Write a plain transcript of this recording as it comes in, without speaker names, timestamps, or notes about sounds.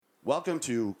Welcome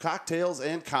to Cocktails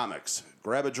and Comics.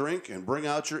 Grab a drink and bring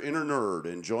out your inner nerd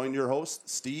and join your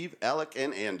hosts, Steve, Alec,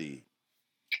 and Andy.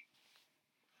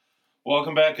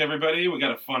 Welcome back, everybody. We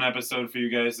got a fun episode for you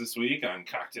guys this week on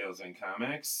Cocktails and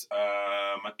Comics.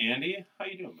 Andy, how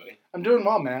you doing, buddy? I'm doing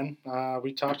well, man.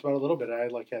 We talked about it a little bit. I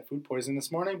had food poisoning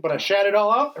this morning, but I shat it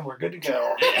all out, and we're good to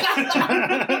go.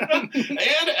 And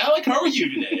Alec, how are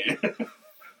you today?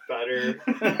 Better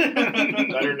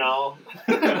now.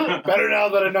 Better now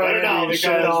that I know. Better now because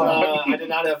I did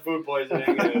not have food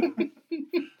poisoning.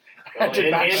 And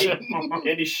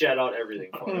Andy shat out everything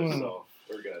for us, so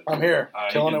we're good. I'm here,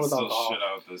 killing it with still alcohol. shit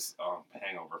out this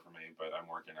hangover for me, but I'm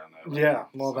working on that. Yeah,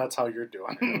 well, that's how you're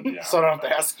doing. Yeah. So I don't have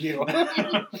to ask you.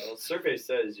 Well, survey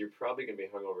says you're probably going to be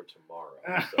hungover tomorrow.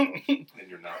 So. And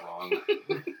you're not wrong.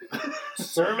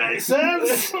 Survey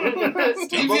says Steven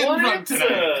from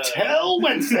tonight. till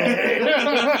Wednesday.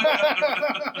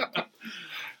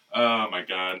 Oh my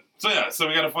god. So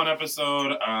we got a fun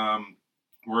episode.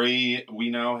 We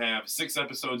now have 6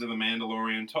 episodes of The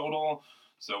Mandalorian total.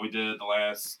 So we did the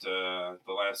last 2 of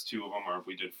them, or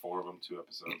we did 4 of them, 2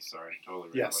 episodes. Sorry, totally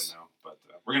Yes. right now. But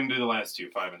we're gonna do the last 2,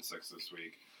 5 and 6 this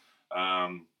week.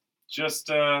 Just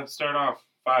start off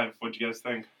 5. What'd you guys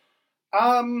think?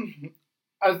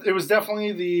 It was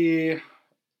definitely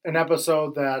an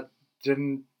episode that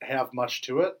didn't have much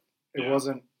to it. It Yeah.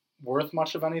 wasn't worth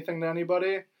much of anything to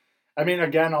anybody. I mean,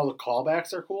 again, all the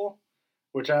callbacks are cool,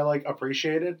 which I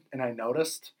appreciated and I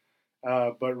noticed,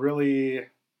 but really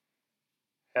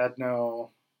had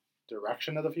no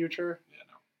direction of the future.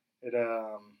 Yeah,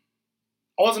 no.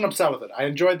 I wasn't upset with it. I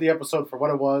enjoyed the episode for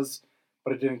what it was,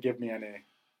 but it didn't give me any.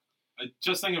 I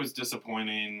just think it was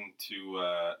disappointing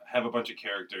to have a bunch of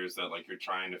characters that you're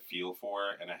trying to feel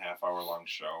for in a half-hour-long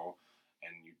show,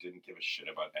 and you didn't give a shit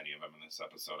about any of them in this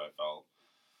episode. I felt.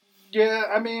 Yeah,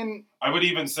 I mean, I would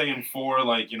even say in 4,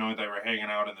 they were hanging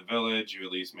out in the village. You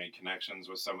at least made connections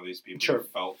with some of these people Sure. who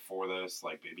felt for this.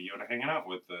 Like Baby Yoda hanging out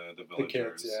with the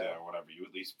villagers, kids, yeah. Whatever. You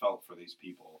at least felt for these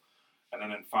people. And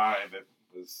then in 5,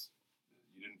 you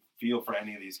didn't feel for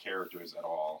any of these characters at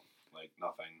all.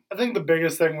 Nothing. I think the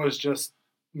biggest thing was just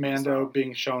Mando So-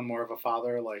 being shown more of a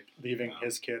father, leaving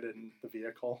his kid in the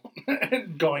vehicle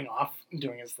and going off and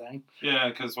doing his thing. Yeah,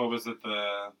 because what was it?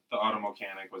 The auto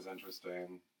mechanic was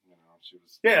interesting. She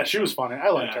was. Yeah, she was funny. I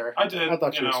liked her. I did. I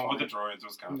thought she was funny. with the droids, it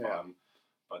was kind of Yeah. fun.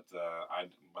 But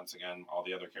once again, all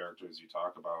the other characters you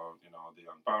talk about, the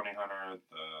young bounty hunter,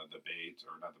 the bait,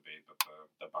 or not the bait, but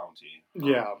the bounty.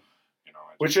 Yeah.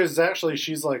 Which is actually,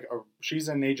 she's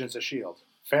in Agents of S.H.I.E.L.D.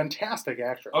 Fantastic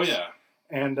actress. Oh, yeah.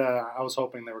 And I was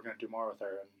hoping they were going to do more with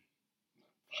her, and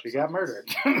she got murdered.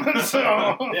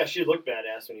 So Yeah, she looked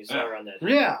badass when you saw her on that.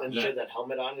 Yeah. And she had that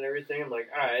helmet on and everything. I'm like,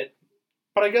 all right.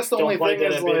 But I guess the only Don't point thing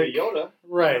that is at Baby Yoda.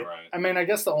 right. Yeah, right. I mean, I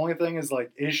guess the only thing is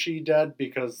is she dead?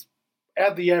 Because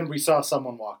at the end we saw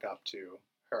someone walk up to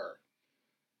her,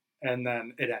 and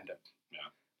then it ended.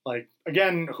 Yeah.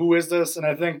 Again, who is this? And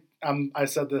I think I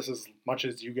said this as much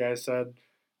as you guys said.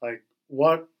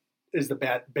 What is the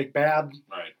big bad?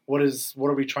 Right. What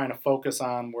are we trying to focus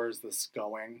on? Where's this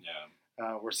going?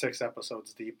 Yeah. We're 6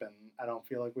 episodes deep, and I don't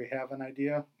feel like we have an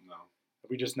idea. No.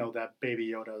 We just know that Baby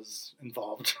Yoda's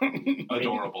involved.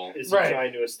 Adorable. Is he Right.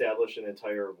 trying to establish an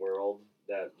entire world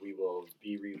that we will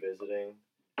be revisiting?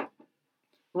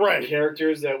 Right.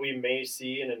 Characters that we may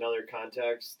see in another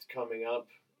context coming up,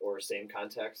 or same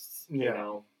contexts,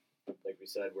 Yeah. Like we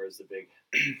said, where's the big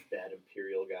bad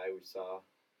Imperial guy we saw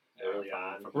early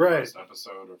on? For the Right. first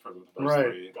episode, or for the first Right.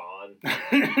 3. Gone.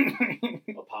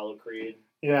 Apollo Creed.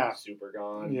 Yeah. Super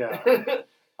gone. Yeah.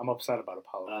 I'm upset about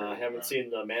Apollo I Creed. haven't seen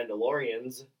the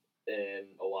Mandalorians in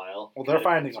a while. Well, they're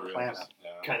finding a Surrealist. planet. Yeah.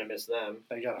 Kind of miss them.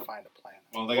 They gotta find a planet.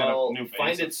 Well, they got a new base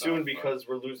find and it soon stuff, because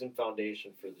we're losing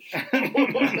foundation for the show.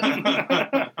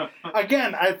 but-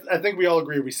 Again, I think we all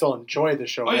agree we still enjoy the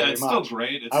show Oh yeah, very it's much. still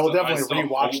great. It's I will still, definitely still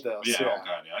rewatch hope, this, Yeah, yeah. oh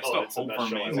god, yeah. I Oh, still it's the hope best for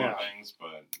show amazing ever. things,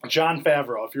 but Jon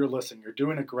Favreau, if you're listening, you're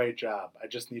doing a great job. I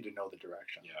just need to know the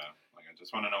direction. yeah, I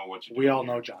just want to know what you. We all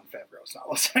know Jon Favreau's not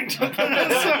listening to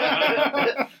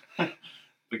this.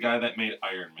 The guy that made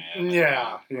Iron Man.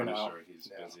 Yeah, I'm you pretty know. sure he's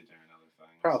Yeah. busy doing other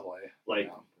things. Probably.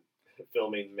 Like Yeah.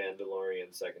 filming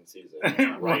Mandalorian second season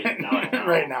right now.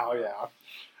 Right now, yeah.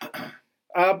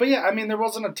 But yeah, I mean, there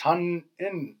wasn't a ton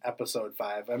in episode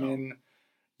 5. I mean,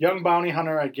 young bounty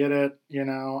hunter, I get it.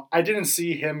 I didn't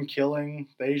see him killing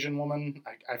the Asian woman.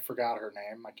 I forgot her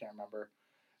name. I can't remember.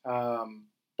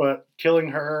 But killing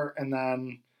her, and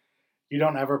then you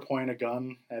don't ever point a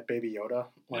gun at Baby Yoda.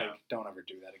 Don't ever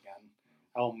do that again.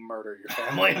 I'll murder your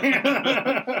family. 3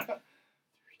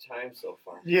 times so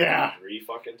far. Yeah. 3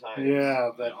 fucking times. Yeah,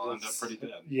 They that all end up was pretty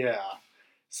dead. Yeah.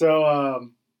 So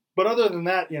But other than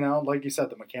that, like you said,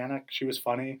 the mechanic, she was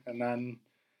funny. And then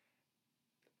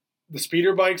the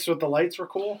speeder bikes with the lights were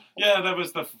cool. Yeah, that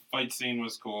was the fight scene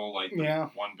was cool. Like, Yeah.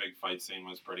 one big fight scene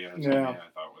was pretty entertaining. Yeah. I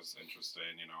thought was interesting,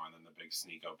 and then the big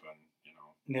sneak up and,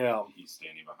 Yeah. he's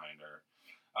standing behind her.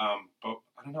 But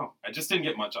I don't know. I just didn't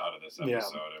get much out of this Yeah.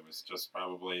 episode. It was just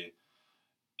probably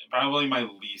my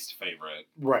least favorite.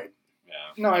 Right. Yeah.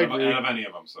 No, I out agree. of any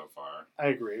of them so far. I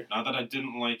agree. Not that I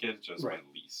didn't like it, just Right.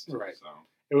 my least. Right. So,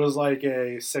 It was like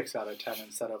a 6 out of 10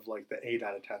 instead of like the 8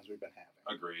 out of 10s we've been having.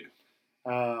 agreed.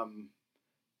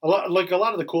 A lot of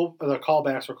the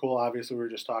callbacks were cool. Obviously, we were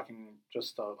just talking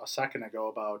just a second ago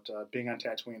about being on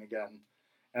Tatooine again,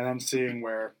 and then seeing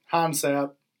where Han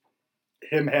sat,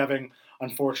 him having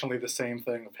unfortunately the same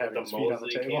thing of having the his feet on the Mosley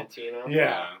table. Cantina.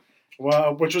 Yeah.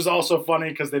 Well, which was also funny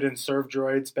because they didn't serve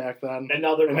droids back then, And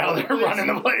now they're running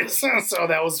the place. So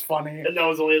that was funny, And that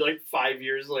was only like 5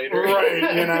 years later.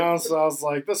 right? So I was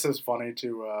like, this is funny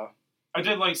to. I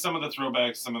did like some of the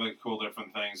throwbacks, some of the cool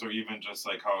different things, or even just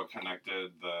like how it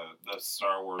connected the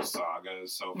Star Wars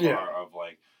sagas so far. Yeah. Of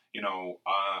like,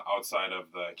 outside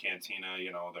of the cantina,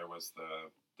 there was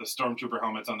the stormtrooper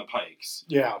helmets on the pikes.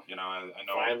 Yeah. I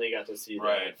know. Finally got to see that.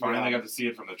 Right. Finally Yeah. got to see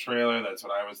it from the trailer. That's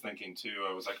what I was thinking too.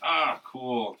 I was like,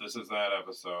 cool. This is that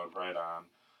episode. Right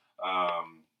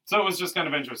on. So it was just kind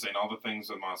of interesting. All the things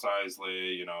with Mos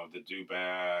Eisley, the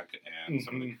dewback and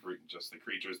some of the the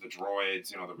creatures, the droids,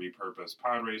 the repurposed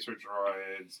pod racer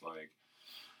droids. Like,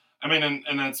 I mean,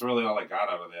 and that's really all I got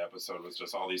out of the episode was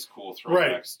just all these cool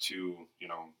throwbacks to,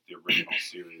 the original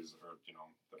series or,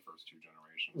 the first 2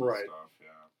 generations and Right. stuff. Yeah.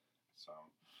 So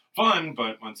fun,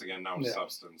 but once again, no Yeah.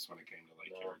 substance when it came to like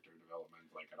No. character development,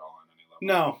 like at all on any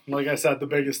level. No, like I said, the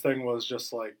biggest thing was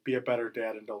just like be a better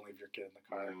dad and don't leave your kid in the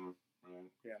car. Right.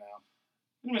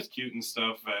 You It was cute and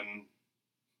stuff, and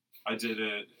I did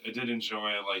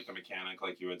enjoy like the mechanic,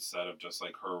 like you had said, of just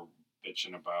like her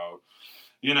bitching about,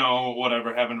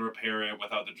 whatever, having to repair it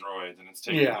without the droids, and it's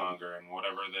taking Yeah. longer, and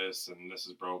whatever this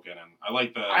is broken, and I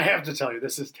like the. I have to tell you,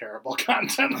 this is terrible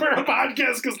content for a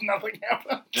podcast because nothing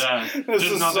happened. Yeah, This there's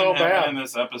is nothing so happening bad. in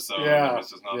this episode. Yeah, There was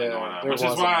just nothing yeah, going on, there which is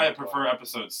wasn't why I much going prefer on.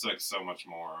 episode 6 so much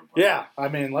more. But Yeah, I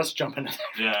mean, let's jump into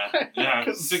that. Yeah.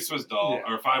 'Cause- 6 was dull,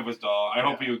 yeah. or 5 was dull. I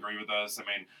hope Yeah. you agree with us. I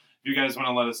mean, if you guys want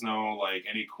to let us know, like,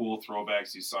 any cool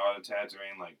throwbacks you saw at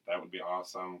Tatooine, like, that would be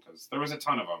awesome, because there was a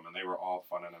ton of them, and they were all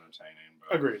fun and entertaining.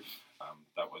 But, Agreed.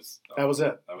 that was That was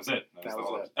it. That was it. That the was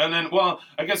whole- it. And then, well,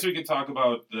 I guess we could talk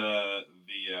about the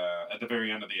at the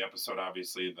very end of the episode,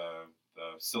 obviously, the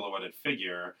silhouetted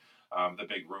figure, the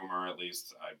big rumor, at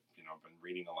least, I've been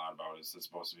reading a lot about, is it's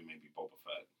supposed to be maybe Boba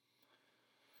Fett.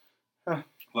 Huh.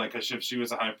 Like, if she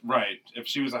was a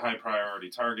high priority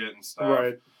target and stuff,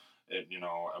 Right. it,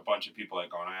 a bunch of people like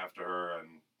going after her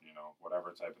and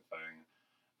whatever type of thing,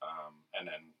 and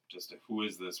then just who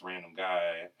is this random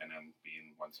guy, and then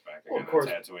being once back Well, again of course-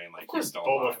 on Tatooine, like Of course, he's still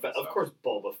Boba alive. Fett. and Of stuff. course,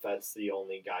 Boba Fett's the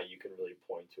only guy you can really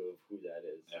point to of who that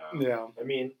is. Yeah. Yeah. I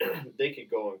mean, they could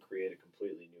go and create a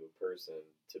completely new person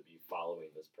to be following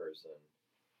this person.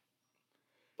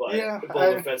 But Yeah,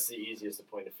 Boba Fett's the easiest to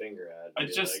point a finger at. I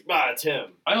Be just- like, it's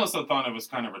him. I also thought it was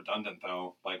kind of redundant,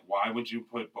 though. Like, why would you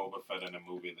put Boba Fett in a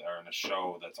movie or in a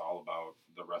show that's all about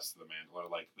the rest of the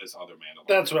Mandalore, like this other Mandalore?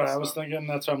 That's what I was thinking.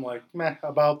 That's why I'm like, meh,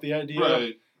 about the idea.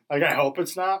 Right. Like, I hope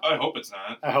it's not. I hope it's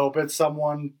not. I hope it's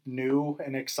someone new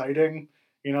and exciting,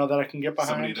 that I can get behind.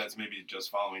 Somebody that's maybe just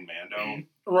following Mando.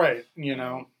 Right,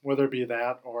 whether it be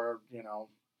that or,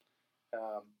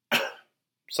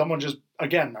 someone just,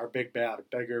 again, our big bad,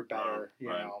 bigger, better,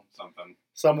 Right. Something.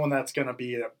 someone that's going to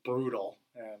be brutal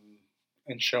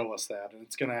and show us that. And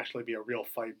it's going to actually be a real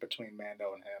fight between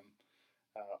Mando and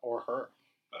him or her.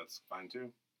 That's fine,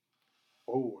 too.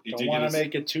 Oh, He don't did want get to his-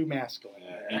 make it too masculine.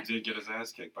 Yeah, there. he did get his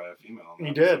ass kicked by a female. in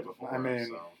the He episode did. Before, I mean,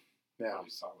 so Yeah. pretty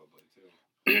solidly,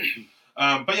 too.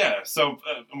 But yeah, so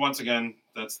once again,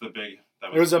 that's the big...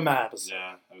 That It was a mad episode.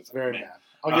 Yeah. It was Very man. mad.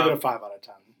 I'll give it a 5 out of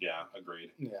 10. Yeah,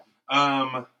 agreed. Yeah.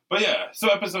 But yeah, so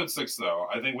episode 6, though,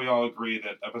 I think we all agree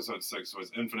that episode 6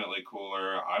 was infinitely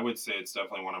cooler. I would say it's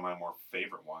definitely one of my more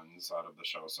favorite ones out of the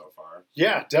show so far.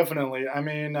 Yeah, definitely. I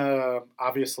mean,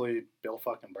 obviously, Bill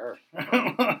fucking Burr.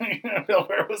 Bill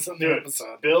Burr was in the Dude,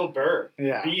 episode. Bill Burr.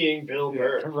 Yeah. Being Bill Yeah,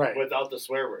 Burr. right. Without the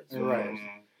swear words. Right.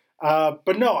 Mm,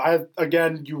 But no,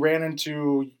 you ran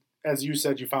into, as you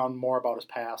said, you found more about his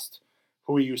past,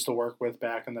 who he used to work with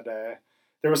back in the day.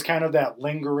 There was kind of that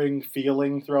lingering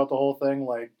feeling throughout the whole thing,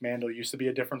 like Mando used to be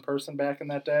a different person back in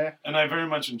that day. And I very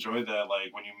much enjoyed that,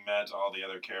 like, when you met all the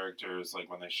other characters, like,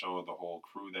 when they showed the whole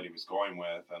crew that he was going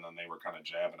with, and then they were kind of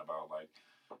jabbing about, like,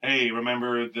 hey,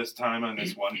 remember this time on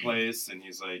this one place? And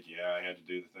he's like, yeah, I had to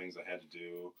do the things I had to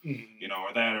do. You know,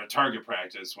 or that, or target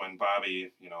practice when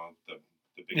Bobby, you know, the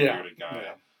big bearded guy.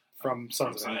 Yeah. From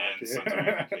Sons of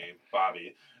Anarchy.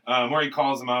 Bobby. Where he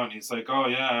calls him out and he's like, oh,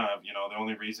 yeah, you know, the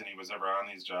only reason he was ever on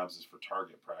these jobs is for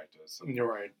target practice. And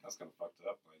You're right. that's kind of fucked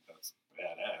up. Like, that's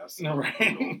badass. No, right.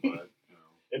 But, you know.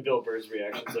 And Bill Burr's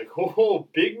reaction is like, oh,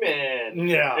 big man.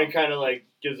 Yeah. And kind of like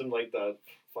gives him like the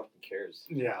fucking cares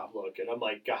Yeah. look. And I'm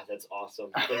like, God, that's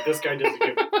awesome. Like, this guy doesn't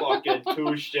give fucking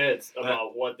two shits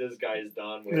about what this guy has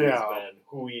done, where he's been,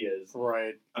 who he is.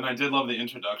 Right. And I did love the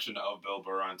introduction of Bill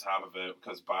Burr on top of it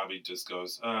because Bobby just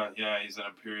goes, yeah, he's an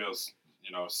Imperial,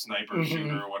 you know, sniper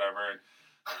shooter or whatever.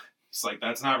 He's like,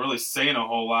 that's not really saying a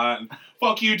whole lot. And,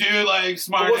 fuck you, dude. Like,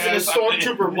 smart It wasn't ass. a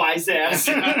stormtrooper wise ass.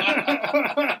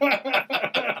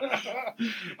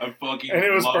 I fucking And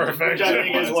it was love perfect. Which I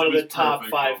think is one of the top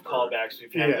 5 Bill Burr. callbacks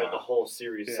we've had Yeah. of the whole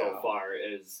series so Yeah. far.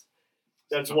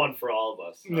 That's one for all of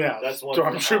us. Yeah. That's one for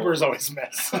all of Stormtroopers us. always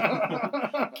miss.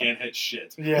 Can't hit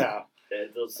shit. Yeah.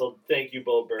 And so thank you,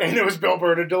 Bill Burr. And it was Bill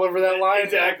Burr to deliver that line.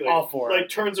 Exactly. All for Like,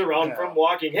 turns around Yeah. from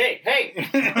walking. Hey. it.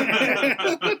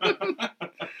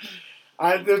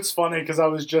 It's funny because I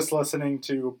was just listening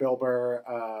to Bill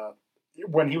Burr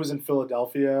when he was in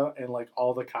Philadelphia, and like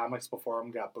all the comics before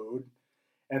him got booed.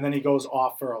 And then he goes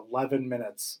off for 11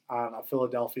 minutes on a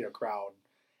Philadelphia crowd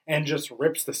and just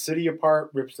rips the city apart,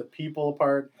 rips the people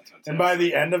apart. And by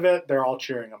the end of it, they're all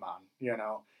cheering him on, you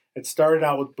know. It started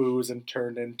out with boos and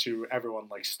turned into everyone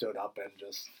like stood up and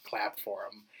just clapped for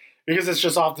him because it's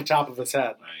just off the top of his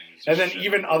head. And then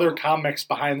even other comics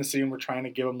behind the scene were trying to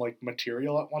give him like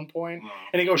material at one point.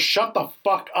 And he goes, "Shut the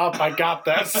fuck up, I got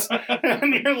this."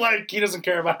 And you're like, he doesn't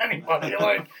care about anybody. You're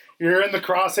like, you're in the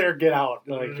crosshair, get out.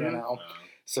 Like, you know.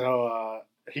 So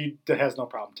he has no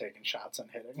problem taking shots and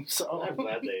hitting. So I'm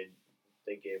glad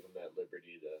they gave him that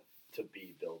liberty to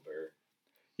be Bill Burr.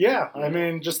 yeah, I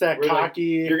mean, just that We're like, cocky.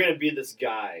 you're going to be this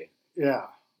guy, Yeah.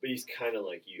 but he's kind of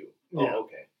like you. Yeah. Oh,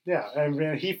 okay. Yeah, I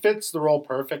mean, he fits the role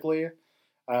perfectly,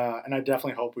 and I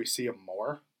definitely hope we see him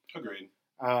more. Agreed.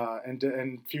 And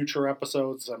in future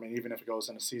episodes, I mean, even if it goes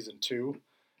into season 2,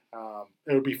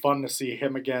 it would be fun to see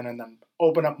him again and then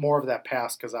open up more of that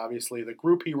past because obviously the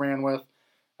group he ran with,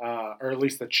 or at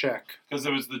least the chick. Because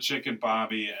there was the chick and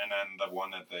Bobby, and then the one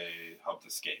that they helped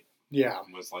escape. Yeah.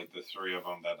 Was like the 3 of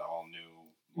them that all knew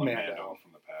Mando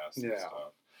from the past and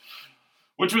stuff.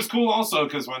 Which was cool also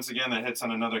because once again that hits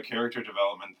on another character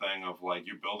development thing of like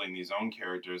you building these own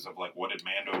characters of like what did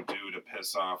Mando do to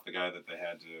piss off the guy that they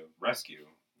had to rescue?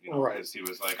 You know, Right. because he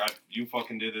was like, you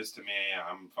fucking did this to me,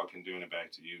 I'm fucking doing it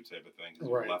back to you type of thing. Because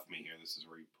Right. you left me here, this is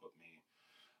where you put me.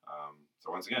 So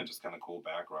once again, just kind of cool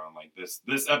background. Like this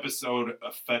episode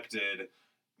affected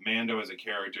Mando as a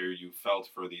character. You felt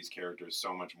for these characters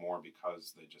so much more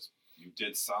because you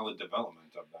did solid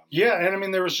development of them. Yeah, and I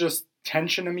mean, there was just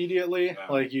tension immediately. Yeah.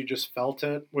 Like, you just felt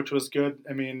it, which was good.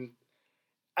 I mean,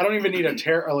 I don't even need a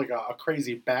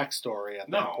crazy backstory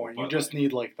at that point. You but just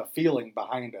need, like, the feeling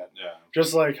behind it. Yeah.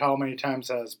 Just like how many times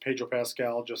has Pedro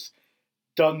Pascal just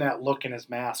done that look in his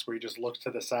mask where he just looks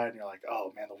to the side and you're like,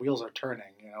 oh, man, the wheels are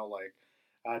turning, you know, like,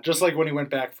 just like when he went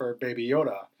back for Baby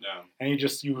Yoda. Yeah. And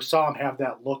you saw him have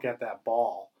that look at that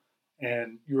ball.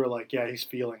 And you were like, yeah, he's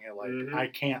feeling it. Like, I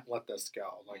can't let this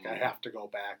go. Like, I have to go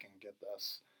back and get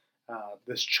this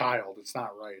child. It's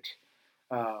not right.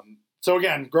 So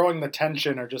again, growing the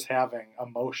tension or just having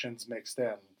emotions mixed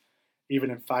in, even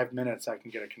in 5 minutes, I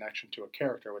can get a connection to a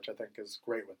character, which I think is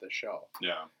great with this show.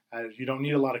 Yeah. You don't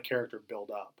need a lot of character build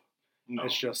up. No.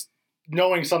 It's just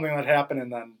knowing something that happened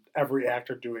and then every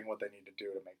actor doing what they need to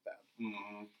do to make that.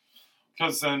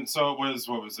 Because then, so it was,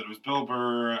 what was it? It was Bill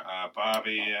Burr,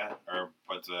 Bobby,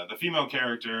 but the female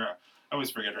character, I always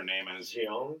forget her name is.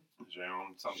 Jeon?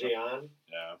 Something. Jeon?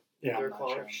 Yeah. Yeah, They're I'm not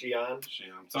calling sure. her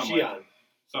Shion?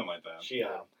 Something like that.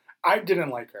 Shion. I didn't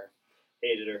like her.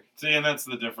 Hated her. See, and that's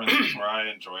the difference is where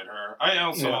I enjoyed her. I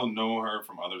also Yeah. know her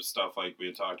from other stuff like we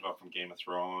had talked about from Game of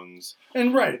Thrones.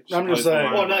 And right, She I'm just plays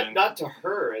saying, more- Well, not to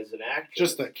her as an actress.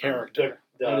 just the character.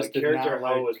 I The just did character, not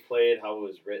how it like- was played, how it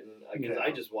was written. Because Yeah.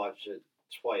 I just watched it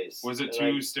twice. Was it and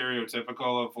too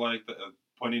stereotypical of like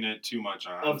putting it too much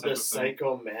on? of type the thing?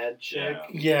 psycho mad chick?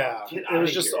 Yeah. Yeah, Get it outta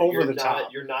was just here. over You're the not-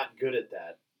 top You're not good at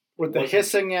that. with the wasn't-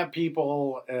 hissing at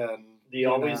people and The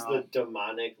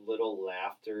demonic little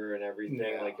laughter and everything.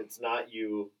 Yeah. Like, it's not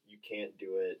you. You can't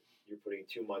do it. You're putting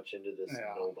too much into this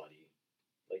Yeah. nobody.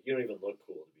 Like, you don't even look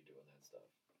cool to be doing that stuff.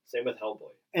 Same with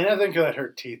Hellboy. And I think that her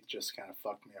teeth just kind of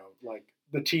fucked me out. Like,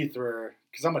 the teeth were,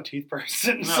 because I'm a teeth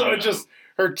person, so it just,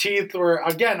 her teeth were,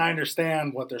 again, I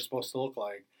understand what they're supposed to look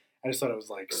like. I just thought it was,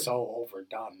 like, so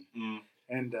overdone.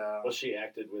 And well, she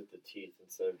acted with the teeth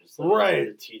instead of just Right. letting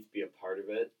the teeth be a part of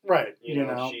it. right, You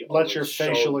know, she let your always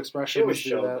facial showed- expression She always do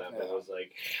showed that. them. It was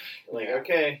like Yeah.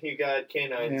 okay, you got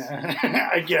canines. Yeah.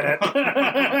 I get it.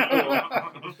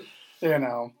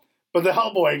 But the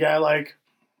Hellboy guy, like,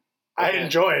 I Yeah.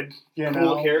 enjoyed.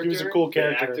 Cool character. He was a cool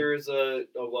character. The actor is a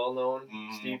well-known.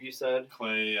 Steve, you said.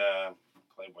 Clay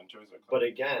Winters. Or Clay? But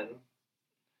again,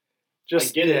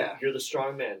 Just I get yeah, it. You're the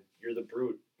strong man. You're the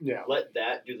brute. yeah, Let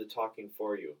that do the talking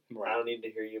for you. I right. don't need to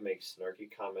hear you make snarky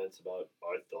comments about,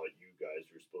 I thought you guys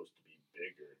were supposed to be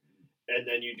bigger. And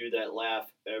then you do that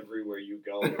laugh everywhere you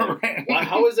go. Like, Right. why,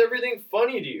 how is everything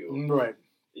funny to you? Right.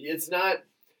 It's not,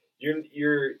 you're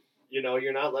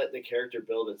not letting the character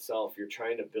build itself. You're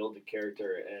trying to build the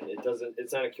character, and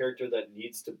it's not a character that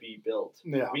needs to be built.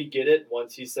 Yeah. We get it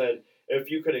once he said, if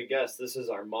you could have guessed, this is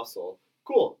our muscle.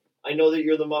 Cool. I know that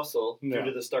you're the muscle Yeah. due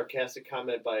to the sarcastic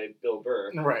comment by Bill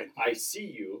Burr. Right. I see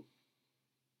you.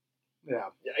 Yeah.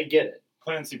 I get it.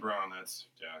 Clancy Brown.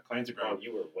 Clancy Brown. Oh,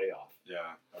 you were way off. Yeah,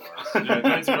 I was. Yeah,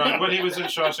 Clancy Brown. When he was in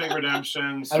Shawshank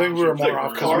Redemption. I think we were more Stormtrooper.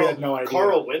 off because we had no idea.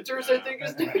 Carl Winters, I think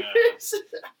his name Yeah. is.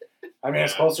 I mean,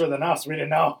 it's Yeah. closer than us. We didn't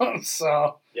know.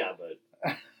 So Yeah, but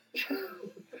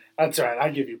that's all right. I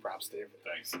give you props, Dave.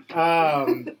 Thanks.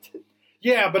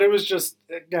 Yeah, but it was just,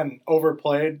 again,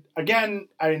 overplayed. Again,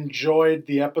 I enjoyed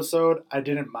the episode. I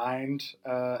didn't mind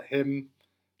him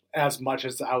as much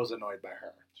as I was annoyed by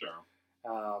her.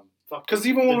 Sure. Because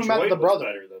even when we met Droid the was brother.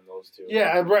 better than those two.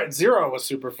 Yeah, right. Zero was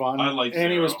super fun. I liked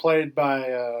And he Zero. was played by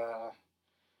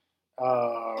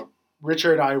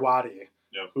Richard Iwadi,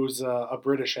 Yep. who's a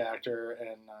British actor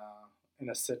and in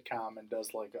a sitcom and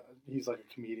does he's like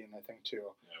a comedian, I think, too.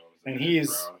 Yeah, what was it? And The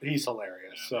he's Crowd.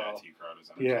 hilarious. Yeah, So the IT Crowd is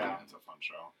entertaining. yeah. It's a fun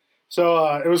show. So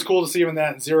it was cool to see him in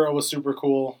that. Zero was super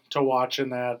cool to watch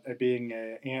in that, being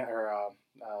a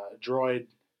droid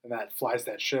and that flies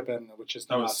that ship in, which is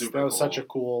That was nuts. super That was cool. such a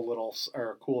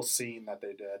cool scene that they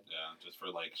did. Yeah, just for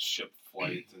like ship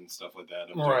flight and stuff like that.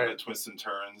 And Right. The twists and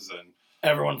turns and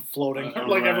Everyone floating,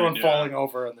 Right, everyone yeah. falling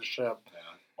over in the ship. yeah,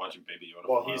 watching Baby Yoda.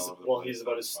 Well, fly he's all over the place. he's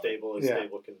about That as was fun. stable as Yeah.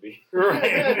 stable can be.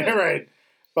 Right, right.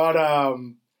 But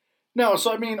no.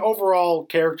 So I mean, overall,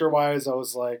 character wise, I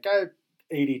was like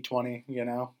 80-20,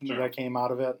 Sure. that came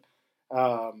out of it.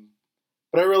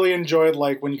 But I really enjoyed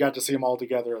when you got to see them all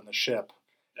together in the ship.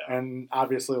 Yeah. And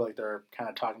obviously, they're kind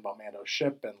of talking about Mando's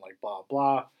ship and blah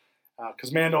blah,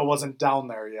 because Mando wasn't down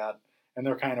there yet, and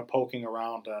they're kind of poking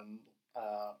around, and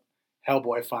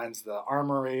Hellboy finds the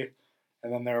armory,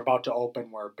 and then they're about to open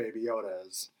where Baby Yoda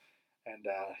is, and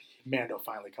Mando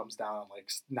finally comes down and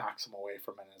knocks him away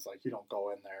from it, and is like, "You don't go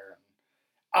in there." And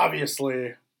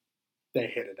obviously, they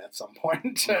hit it at some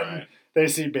point, and Right. they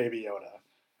see Baby Yoda.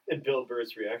 And Bill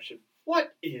Burr's reaction,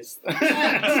 what is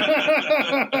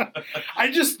that? I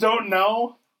just don't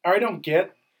know, or I don't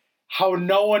get how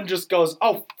no one just goes,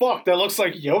 "Oh fuck, that looks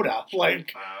like Yoda."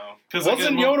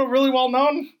 Wasn't Yoda really well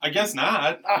known? I guess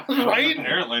not. Right?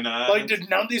 Apparently not. Did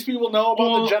none of these people know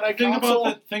about the Jedi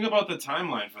Council? Think about the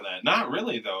timeline for that. Not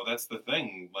really, though. That's the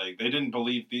thing. They didn't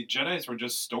believe the Jedis were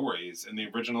just stories in the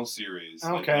original series.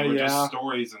 Okay, they were yeah. just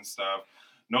stories and stuff.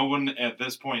 No one at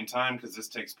this point in time, because this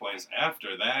takes place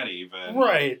after that, even.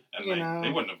 Right. And you they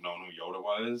know. wouldn't have known who Yoda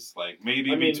was.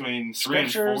 Maybe I mean, between 3 and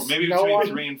 4. scriptures, Maybe no between one-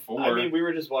 3 and 4. I mean, we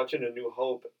were just watching A New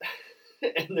Hope,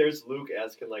 and there's Luke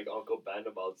asking Uncle Ben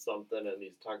about something, and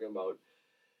he's talking about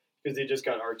because they just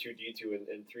got R2D2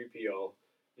 and 3PO.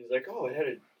 He's like, "Oh, it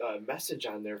had a message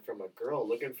on there from a girl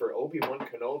looking for Obi-Wan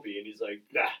Kenobi," and he's like,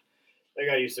 "Nah, that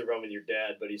guy used to run with your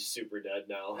dad, but he's super dead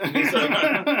now." And he's like,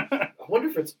 "I wonder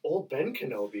if it's old Ben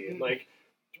Kenobi," and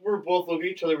we're both looking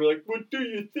at each other. We're like, "What do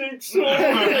you think so?"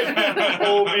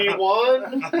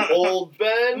 Obi-Wan, old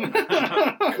Ben.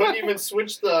 Couldn't even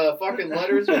switch the fucking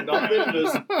letters or nothing.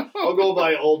 Just, I'll go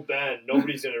by old Ben.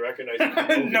 Nobody's gonna recognize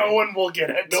Kenobi. No one will get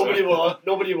it. Nobody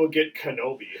will get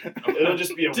Kenobi. It'll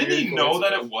just be a Didn't weird he know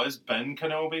that it coincidence. was Ben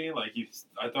Kenobi?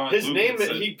 I thought His Luke name? had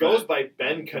said He goes by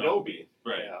Ben Kenobi.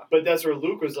 Right. Yeah. But that's where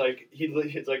Luke was like,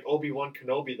 he's like, Obi-Wan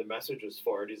Kenobi. The message was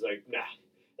for it. He's like, nah,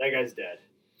 that guy's dead,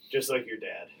 just like your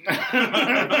dad.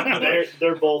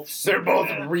 They're both They're both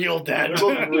dead. real dead. They're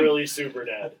both really super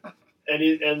dead.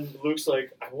 And Luke's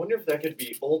like, I wonder if that could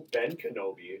be old Ben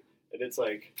Kenobi. And it's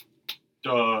like,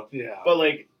 Duh. Yeah. but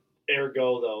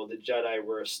ergo though, the Jedi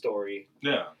were a story.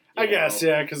 Yeah. I you guess, know,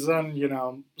 yeah, because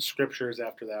then, scriptures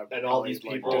after that. And all probably, these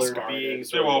people are discarded.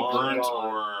 beings. They were all long burnt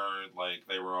gone. or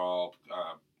they were all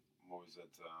what was it?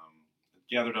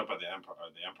 Gathered up by the Empire,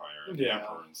 the Yeah.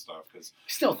 Emperor and stuff. Because I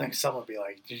still think someone would be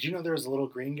like, did you know there was a little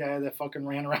green guy that fucking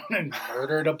ran around and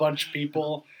murdered a bunch of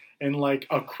people in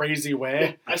a crazy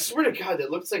way? I swear to God,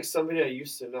 that looks like somebody I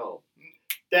used to know.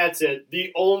 That's it.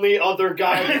 The only other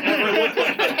guy that ever looked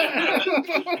like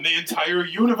that. In the entire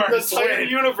The universe. entire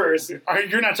universe.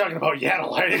 You're not talking about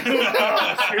Yaddle, are you?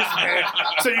 Oh, excuse me.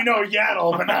 So you know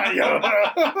Yaddle, but not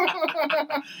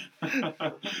Yoda.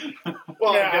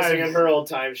 Well, Yeah, I'm guessing I- in her old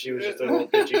time she was just a little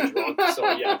bitchy drunk. So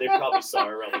yeah, they probably saw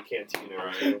her around the cantina.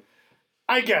 Or two.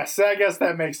 I guess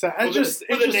that makes sense.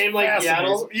 With a name like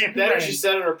Yaddle, Yeah, that right. she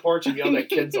sat on her porch and yelled at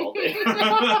kids all day.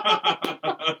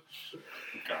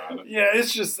 God. Yeah,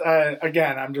 it's just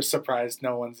again, I'm just surprised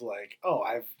no one's like, oh,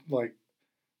 I've like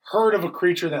heard of a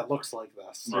creature that looks like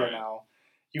this. Right. You know,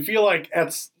 you feel like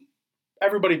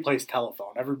everybody plays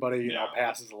telephone. Everybody Yeah.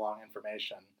 passes along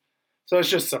information. So it's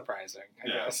just surprising. I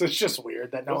Yeah. guess it's just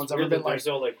weird that no It's one's ever weird been that like. there's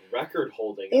no like record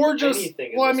holding Or of just,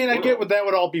 anything. well, I in mean, this I get world. what that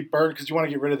would all be burned because you want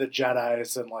to get rid of the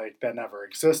Jedi's and like that never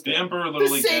existed. The Emperor The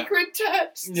literally sacred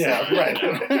texts. Yeah, right.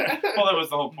 Well, that was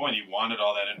the whole point. He wanted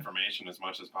all that information as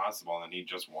much as possible, and he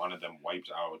just wanted them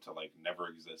wiped out to like never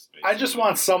exist. I just basically.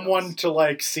 want someone to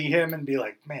like see him and be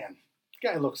like, man,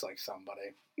 this guy looks like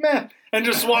somebody. Man, and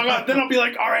just walk out. Then I'll be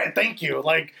like, all right, thank you.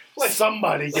 Like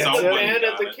somebody Like gets the Someone it. man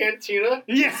at the got cantina.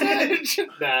 Yeah.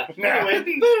 Nah. Nah.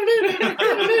 Anyway.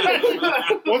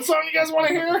 What song you guys want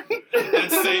to hear?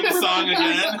 That same song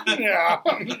again. Yeah,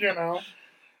 you know.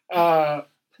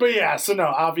 But yeah, so no,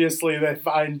 obviously they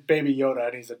find Baby Yoda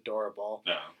and he's adorable.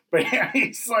 No. But yeah,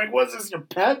 he's like, what's this, your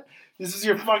pet? This is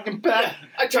your fucking pet?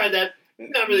 I tried that.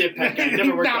 Not really a pet guy.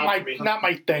 Never worked out for me. Not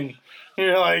my thing.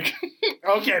 You're like,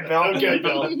 okay, Bill. Okay,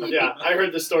 Bill. Yeah, I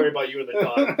heard the story about you and the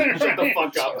dog. Shut the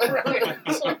fuck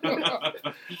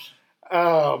up.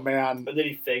 Oh, man. And then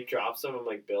he fake drops him. I'm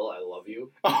like, Bill, I love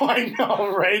you. Oh, I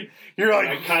know, right? You're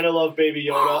I like, kind of love Baby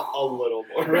Yoda a little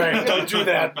more. right, don't do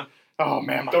that. Oh,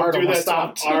 man, my Don't heart do almost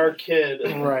that stopped. to our kid.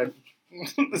 Right.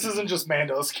 This isn't just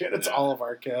Mando's kid, it's Yeah. all of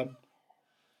our kid.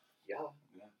 Yeah.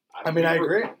 I mean, I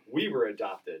agree. We were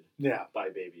adopted Yeah, by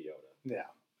Baby Yoda. yeah.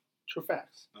 True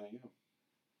facts. There you go.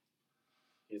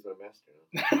 He's my master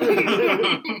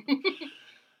now.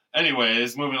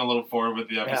 Anyways, moving a little forward with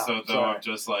the episode, though, sorry. of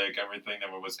just like everything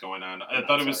that was going on. I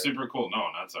thought it was sorry. super cool. No,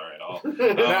 not sorry at all.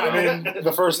 Yeah, I mean,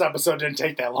 the first episode didn't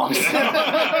take that long.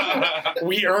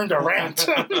 We earned a rant.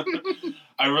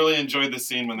 I really enjoyed the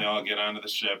scene when they all get onto the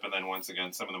ship, and then once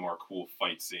again, some of the more cool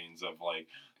fight scenes of like,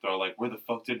 they're like, where the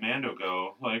fuck did Mando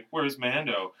go? Like, where's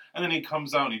Mando? And then he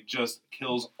comes out and he just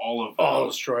kills all of them. Oh,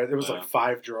 those droids. There was Yeah. like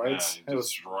 5 Yeah, droids. he It was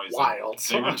destroys them. wild.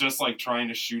 They were just like trying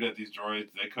to shoot at these droids.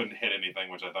 They couldn't hit anything,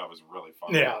 which I thought was really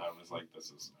fun. Yeah. I was like, this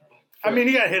is. I mean,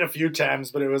 he got hit a few times,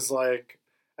 but it was like,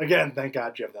 again, thank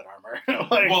God you have that armor.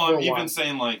 Like, Well, for I'm even once.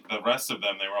 saying like the rest of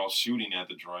them, they were all shooting at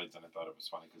the droids, and I thought it was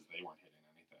funny because they weren't hitting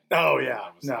anything. Oh, And yeah.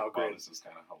 I was No, like, wow, agreed. this is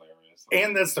kind of hilarious.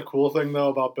 And that's the cool thing, though,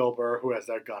 about Bill Burr, who has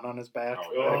that gun on his back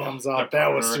Oh, that yeah. comes The out. That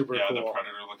was Predator- super yeah, cool. the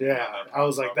Predator looking Yeah, gun that I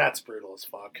was pops like, up. that's brutal as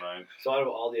fuck. Right. So out of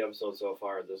all the episodes so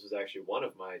far, this was actually one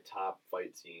of my top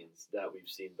fight scenes that we've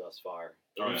seen thus far.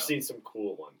 And Oh, we've yeah. seen some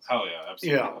cool ones. Hell yeah,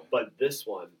 absolutely. Yeah. But this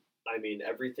one, I mean,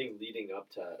 everything leading up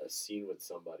to a scene with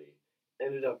somebody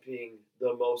ended up being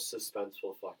the most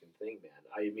suspenseful fucking thing, man.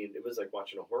 I mean, it was like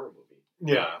watching a horror movie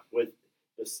Yeah. with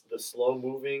the slow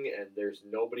moving and there's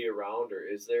nobody around, or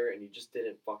is there? And you just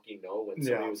didn't fucking know when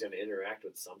somebody Yeah. was going to interact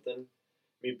with something.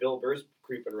 I mean, Bill Burr's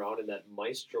creeping around and that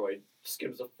mice droid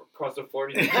skims across the floor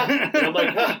and he's like, "Ah." And I'm like,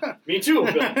 huh, me too,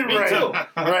 Bill, me Right. too.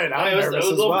 Right, I I'm was nervous a as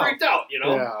little well. freaked out, you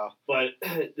know? Yeah. But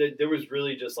there was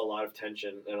really just a lot of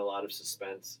tension and a lot of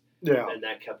suspense. Yeah. And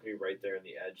that kept me right there on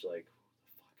the edge, like, what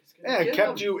the fuck is Yeah, going to it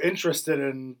kept you interested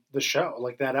in the show,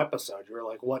 like that episode. You were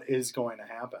like, what is going to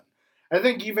happen? I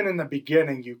think even in the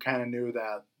beginning, you kind of knew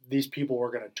that these people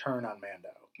were going to turn on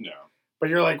Mando. No. But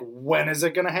you're like, when is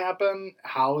it going to happen?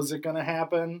 How is it going to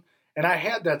happen? And I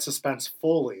had that suspense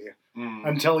fully Mm.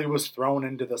 until he was thrown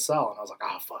into the cell. And I was like,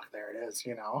 oh, fuck, there it is,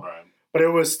 you know? Right. But it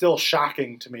was still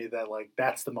shocking to me that, like,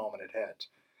 that's the moment it hit.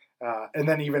 And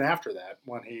then even after that,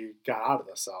 when he got out of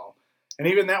the cell. And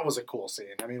even that was a cool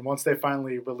scene. I mean, once they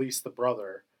finally released the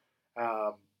brother,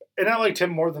 and I liked him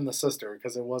more than the sister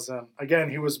because it wasn't, again,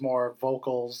 he was more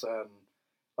vocals and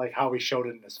like how he showed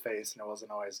it in his face. And it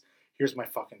wasn't always, here's my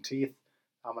fucking teeth.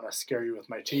 I'm going to scare you with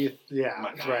my teeth. Yeah, My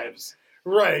right. knives.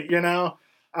 Right, you know?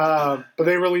 But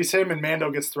they release him and Mando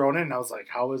gets thrown in. And I was like,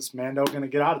 how is Mando going to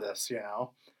get out of this, you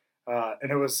know? And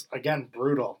it was, again,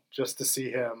 brutal just to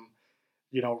see him,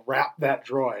 you know, wrap that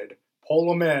droid,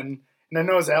 pull him in. And I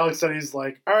know as Alex said, he's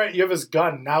like, all right, you have his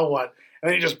gun, now what? And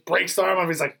then he just breaks the arm off.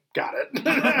 He's like, got it.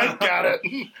 Got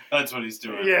it. That's what he's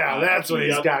doing. Yeah, that's what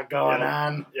he's Yep. got going Yep.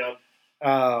 on. Yep.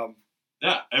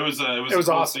 Yeah, it was a was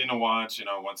cool awesome. scene to watch. You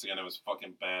know, once again, it was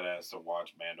fucking badass to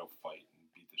watch Mando fight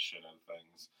and beat the shit out of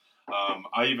things.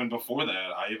 I even before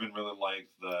that, I even really liked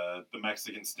the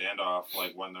Mexican standoff,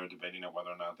 like when they're debating it whether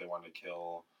or not they want to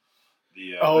kill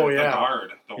the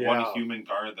guard, the one human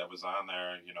guard that was on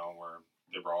there. You know, where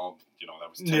they were all, you know, that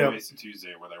was 10 Wasted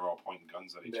Tuesday, where they were all pointing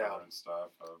guns at each other and stuff,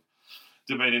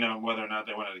 debating on whether or not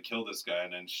they wanted to kill this guy,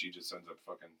 and then she just ends up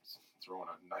fucking throwing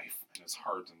a knife in his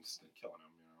heart and killing him.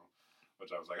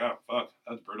 Which I was like, oh, fuck,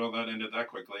 that's brutal. That ended that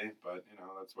quickly. But, you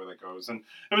know, that's where that goes. And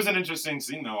it was an interesting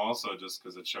scene, though, also, just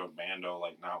because it showed Mando,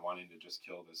 like, not wanting to just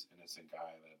kill this innocent guy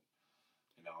that,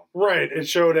 you know. Right. It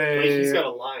showed Like, he's got a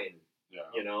line,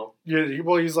 you know? Yeah,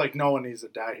 well, he's like, no one needs to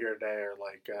die here today, or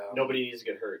like... nobody needs to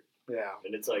get hurt. Yeah.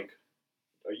 And it's like,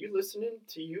 are you listening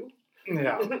to you?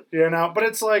 Yeah. You know, but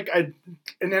it's like, an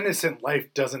innocent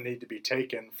life doesn't need to be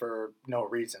taken for no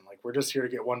reason. Like, we're just here to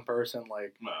get one person,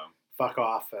 like, fuck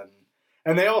off,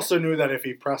 and they also knew that if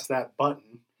he pressed that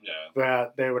button,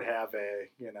 that they would have a,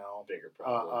 you know, bigger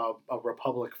problem. A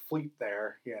Republic fleet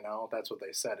there. You know, that's what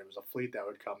they said. It was a fleet that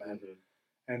would come in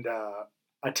and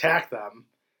attack them,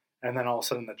 and then all of a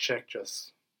sudden the chick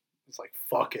just is like,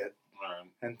 "Fuck it,"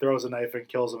 and throws a knife and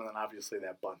kills him. And then obviously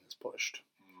that button is pushed.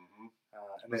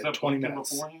 And was then that 20 blinking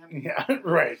minutes. beforehand? Yeah,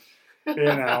 right. You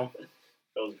know,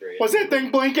 that was great. Was that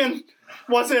thing blinking?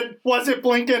 Was it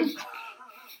blinking?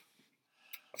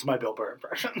 That's my Bill Burr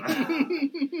impression.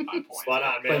 Spot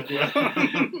on, man. Thank you. I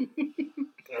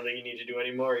don't think you need to do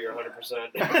any more. You're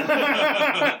 100%.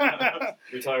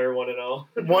 Retire 1-0.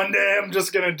 One day I'm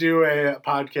just going to do a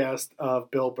podcast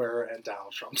of Bill Burr and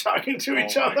Donald Trump talking to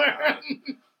each other.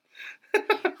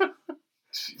 I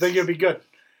think it'd be good.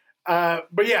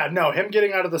 But yeah, no, him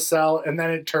getting out of the cell and then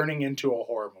it turning into a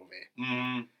horror movie.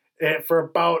 For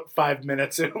about 5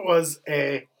 minutes, it was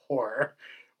a horror.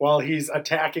 While he's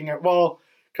attacking it. Well...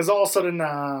 Because all of a sudden,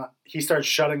 he starts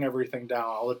shutting everything down.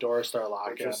 All the doors start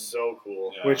locking. Which was so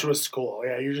cool. Yeah. Which was cool.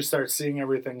 Yeah, you just start seeing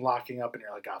everything locking up, and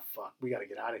you're like, oh, fuck, we got to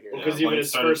get out of here. Because even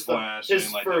his first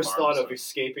thought of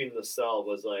escaping the cell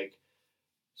was like,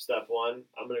 step one,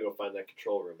 I'm going to go find that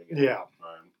control room again. Yeah.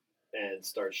 And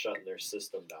start shutting their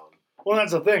system down. Well,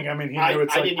 that's the thing. I mean, he knew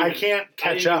I can't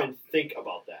catch up. I didn't even think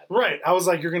about that. Right. I was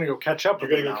like, you're going to go catch up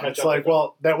with him now. It's like,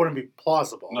 well, that wouldn't be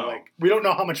plausible. No. Like, we don't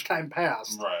know how much time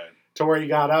passed. Right. To where you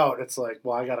got out, it's like,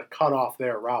 well, I got to cut off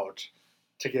their route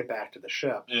to get back to the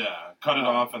ship. Yeah, cut it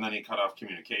off, and then he cut off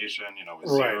communication, you know, with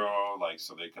Zero, like,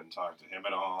 so they couldn't talk to him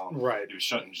at all. Right. He was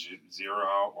shutting Zero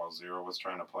out while Zero was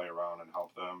trying to play around and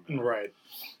help them. And, right.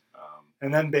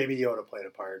 And then Baby Yoda played a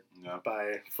part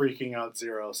by freaking out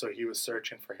Zero, so he was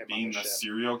searching for him being on the the ship.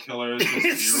 serial killers.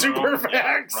 Super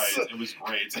facts. Yeah, right, it was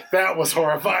great. That was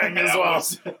horrifying as well.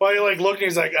 While you're like looking,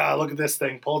 he's like, look at this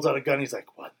thing. Pulls out a gun. He's like,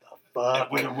 what the fuck?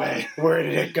 It went away. Where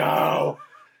did it go?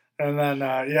 And then,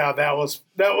 that was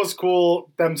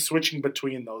cool. Them switching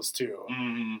between those two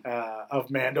of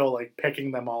Mando like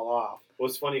picking them all off. Well,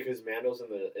 it's funny because Mando's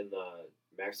in the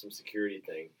maximum security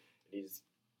thing. He's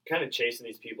kind of chasing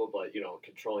these people, but you know,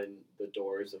 controlling the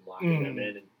doors and locking them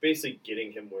in, and basically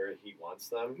getting him where he wants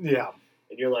them. Yeah.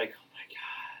 And you're like, oh my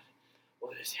god,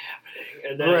 what is happening?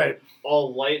 And then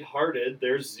all lighthearted,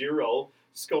 there's Zero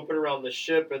scoping around the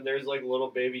ship, and there's like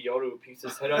little baby Yoda who peeks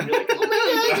his head out. And you're like, oh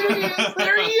my god,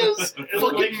 there he is!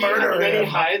 Fucking murder! And then he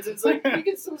hides. It's like, you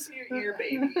can still see your ear,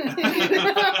 baby. And then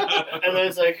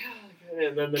it's like,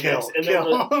 and then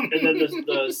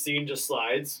the scene just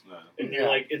slides, and you're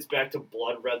like, it's back to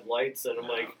blood red lights, and I'm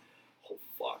like,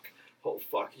 oh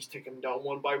fuck, he's taking them down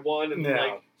one by one, and then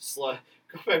like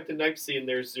go back to the next scene.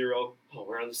 There's Zero. Oh,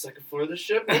 we're on the second floor of the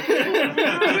ship. Like,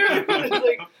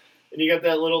 and you got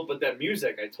that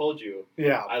music. I told you.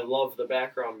 Yeah. I love the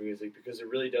background music because it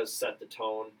really does set the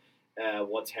tone,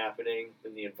 what's happening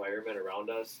in the environment around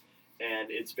us. And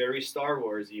it's very Star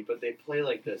Wars-y, but they play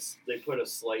like this. They put a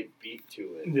slight beat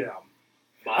to it. Yeah.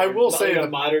 I will say a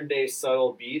modern-day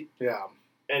subtle beat. Yeah.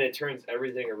 And it turns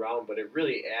everything around, but it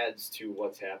really adds to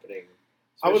what's happening.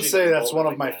 I would say that's one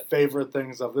of my favorite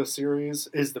things of this series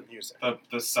is the music.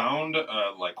 The sound,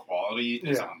 quality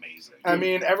is amazing. I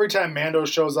mean, every time Mando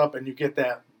shows up and you get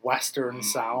that Western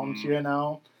sound, you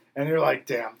know, and you're like,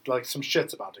 damn, like some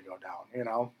shit's about to go down, you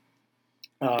know.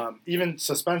 Even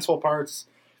suspenseful parts.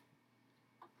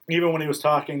 Even when he was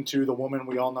talking to the woman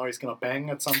we all know he's going to bang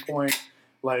at some point,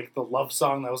 like the love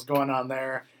song that was going on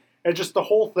there. And just the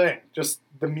whole thing, just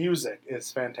the music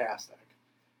is fantastic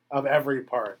of every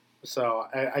part. So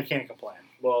I can't complain.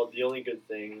 Well, the only good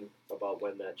thing about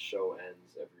when that show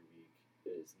ends every week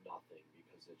is nothing,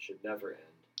 because it should never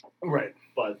end. Right.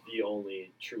 But the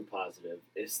only true positive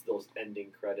is those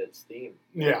ending credits theme.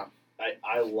 Yeah.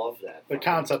 I love that. The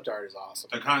concept art is awesome.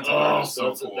 The concept art is so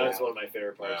that's, cool. That's one of my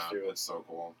favorite parts Yeah, too. it's so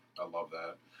cool. I love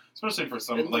that. Especially for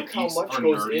some And like look how geeks, much for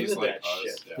goes nerdies into like that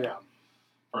us. shit. Yeah.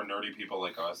 For nerdy people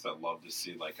like us that love to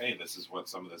see like, hey, this is what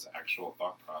some of this actual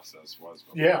thought process was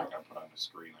before Yeah. it got put on the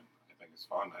screen. I think it's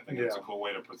fun. I think it's a Yeah. cool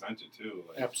way to present it too.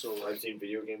 Like, Absolutely. I've seen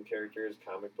video game characters,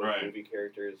 comic book, Right. movie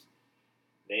characters.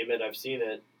 Name it, I've seen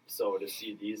it. So to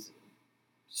see these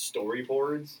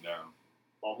storyboards, yeah,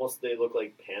 almost they look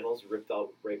like panels ripped out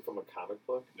right from a comic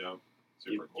book. yeah,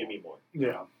 super cool. Give me more.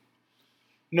 Yeah.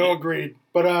 No, agreed.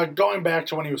 But going back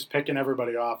to when he was picking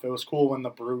everybody off, it was cool when the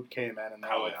Brute came in and they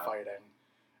were Hell like yeah. fighting.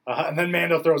 And then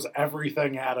Mando throws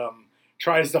everything at him,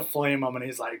 tries to flame him, and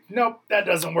he's like, "Nope, that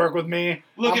doesn't work with me.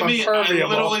 Look I'm at me! I impermeable."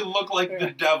 literally look like the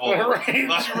devil. Right? Do you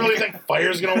really think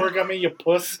fire's gonna work on me, you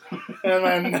puss? And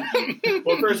then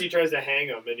Well, first he tries to hang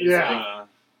him, and he's Yeah. like,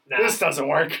 "Nah, this doesn't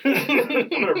work. I'm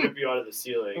gonna rip you out of the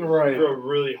ceiling Right. for a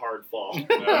really hard fall."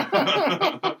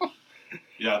 Yeah.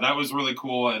 Yeah, that was really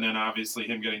cool. And then obviously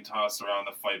him getting tossed around,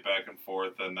 the fight back and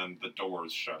forth, and then the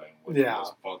doors shutting. Which Yeah.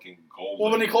 was fucking golden.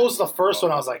 Well, when he closed the first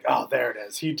one, I was like, "Oh, there it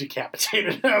is." He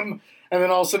decapitated him, and then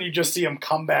all of a sudden you just see him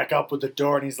come back up with the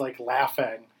door, and he's like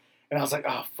laughing, and I was like,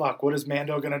 "Oh fuck, what is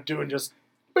Mando gonna do?" And just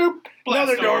boop,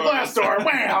 Blast another door, door. blast door,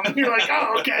 wham! And you're like,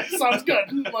 "Oh, okay, sounds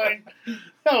good." Like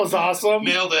that was awesome.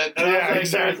 Nailed it. And I was Yeah, like,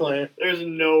 exactly. There's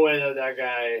no way that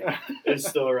guy is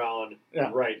still around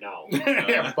Yeah. right now.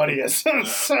 Yeah, but he is.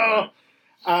 So,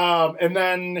 and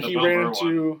then The he Bill ran Burr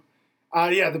into,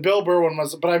 the Bill Burr one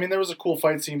was, but I mean, there was a cool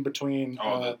fight scene between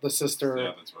the sister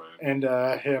Yeah, that's right. and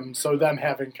him. So them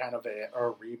having kind of a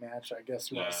rematch, I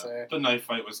guess you want to say. The knife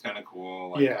fight was kind of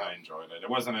cool. Like, Yeah. I enjoyed it. It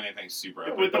wasn't anything super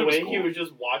epic, With but the it was way cool. he was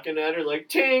just walking at her like,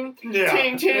 ting, Yeah,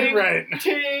 ting, ting, right.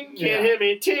 ting, can't Yeah. hit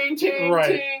me, ting, ting,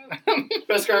 Right. ting.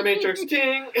 Beskar Matrix,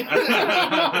 ting.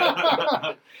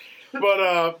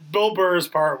 But Bill Burr's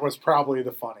part was probably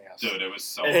the funniest. Dude, it was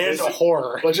so And And this is-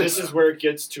 horror. But this is where it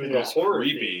gets to Yeah. the horror.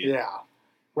 creepy. Yeah.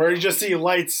 Where you just see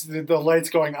lights, the lights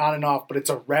going on and off, but it's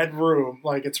a red room,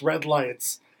 like it's red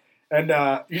lights. And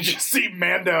you just see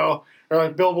Mando, or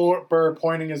like Bill Burr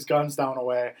pointing his guns down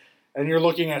away, and you're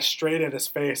looking straight at his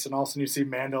face, and all of a sudden you see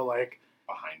Mando like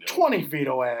Behind it. 20 feet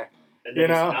away. And You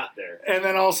then know? he's not there. And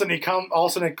then all of a sudden all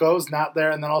of a sudden it goes, not there,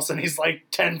 and then all of a sudden he's like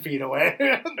 10 feet away.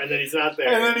 And then he's not there.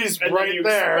 And then he's right you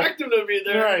there. expect him to be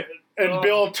there. Right. And Oh.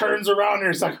 Bill turns around and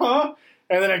he's like, "Huh?"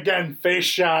 And then again, face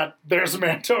shot, there's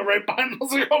Mando right behind him. I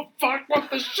was like, "Oh, fuck, what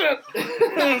the shit?"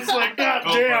 And it's like, God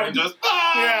Bill Burr damn. just,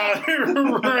 Yeah,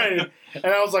 right. And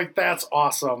I was like, that's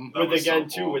awesome. That But was again,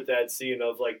 so too, cool. with that scene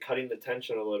of like cutting the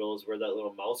tension a little is where that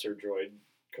little mouser droid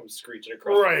comes screeching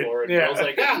across Right, the floor, and yeah. Bill's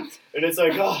like, "Ah!" And it's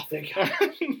like, "Oh, thank God,"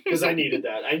 because I needed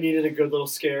that. I needed a good little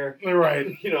scare, Right.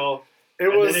 you know. It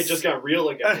And was then it just got real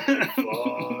again.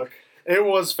 Fuck. it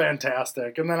was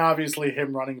fantastic. And then obviously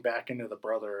him running back into the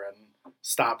brother and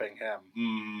stopping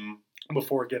him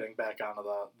before getting back onto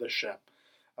the ship.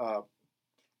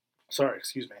 Sorry,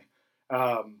 excuse me.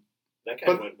 That guy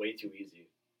But- went way too easy.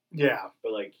 Yeah.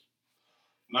 But like,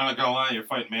 Not gonna lie, you're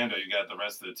fighting Mando. You got the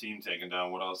rest of the team taken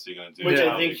down. What else are you gonna do? which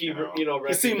Yeah. I think he,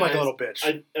 He seemed like a little bitch.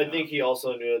 I think he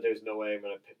also knew that there's no way I'm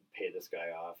gonna pay this guy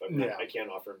off. Yeah. I can't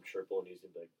offer him triple, and he's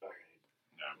gonna be like, all right.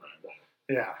 Yeah, right.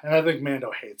 Yeah. And I think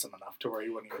Mando hates him enough to where he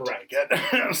wouldn't even Correct. take it.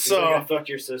 He's like, I So, thought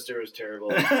your sister was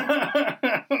terrible.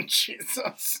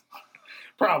 Jesus.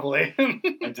 Probably.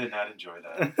 I did not enjoy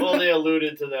that. Well, they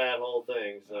alluded to that whole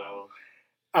thing, so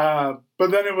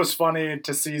But then it was funny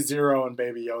to see Zero and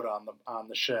Baby Yoda on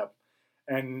the ship,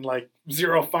 and like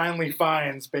Zero finally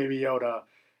finds Baby Yoda,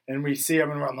 and we see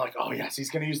him, and I'm like, "Oh yes, he's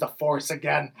gonna use the Force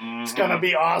again. It's gonna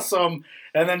be awesome."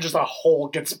 And then just a hole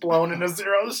gets blown into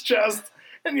Zero's chest,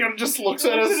 and Yoda just looks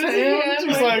at his hand.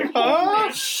 He's like,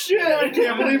 "Huh? shit! I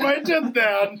can't believe I did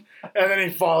that." And then he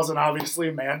falls, and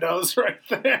obviously Mando's right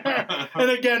there.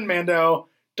 And again, Mando,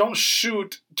 don't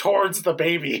shoot towards the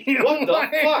baby. What the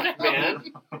Like, fuck,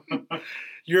 man?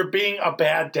 You're being a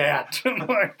bad dad.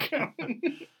 Like,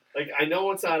 Like, I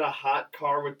know it's not a hot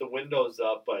car with the windows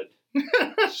up, but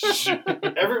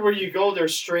everywhere you go,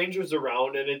 there's strangers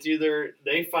around, and it's either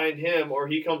they find him or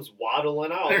he comes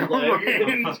waddling out. Like,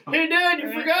 Right. hey, Dad,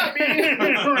 you forgot me.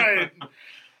 Right.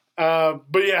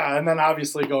 But yeah, and then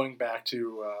obviously going back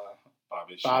to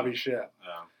Bobby Ship.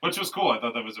 Yeah, which was cool. I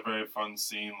thought that was a very fun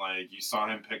scene. Like, you saw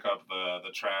him pick up the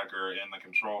tracker in the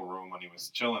control room when he was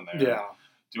chilling there, Yeah.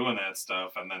 doing that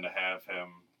stuff, and then to have him,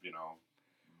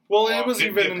 Well, it was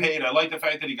get even paid. I like the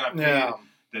fact that he got paid. yeah.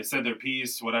 They said their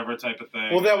piece, whatever type of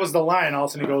thing. Well, that was the line. All of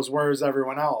a sudden he Yeah. goes, "Where's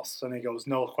everyone else?" And he goes,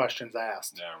 "No questions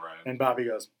asked." Yeah, right. And Bobby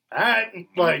goes, "All right,"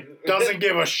 like doesn't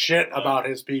give a shit about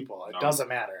his people. It No. doesn't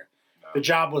matter. No. The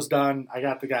job was done. I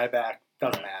got the guy back.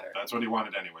 Doesn't matter. That's what he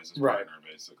wanted anyways, his Right. partner,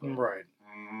 basically. Right.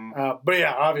 Mhm. But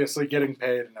yeah, obviously getting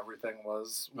paid and everything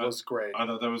was great. I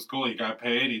thought that was cool. He got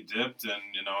paid, he dipped, and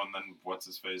and then what's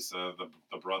his face? The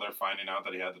brother finding out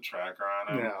that he had the tracker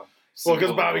on him. Yeah. Well, because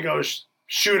Simple Bobby little- goes,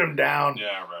 shoot him down.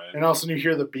 Yeah, right. And all of a sudden you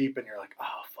hear the beep and you're like,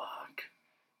 oh, fuck.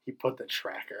 He put the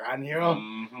tracker on you.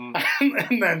 Mhm.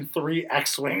 And then 3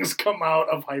 X-Wings come out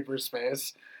of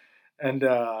hyperspace. And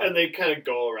they kind of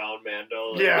go around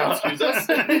Mando. Like, yeah. Excuse us.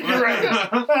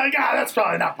 Right. Like, that's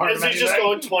probably not part Is of he just anything.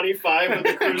 going 25 with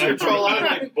the cruise control on?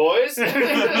 Like, boys?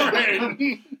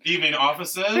 Right. Evening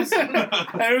offices. And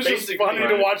it was just Basically, funny to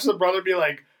right. watch the brother be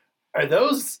like, are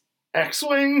those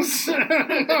X-Wings? And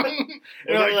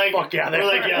we're like, like, fuck yeah, they We're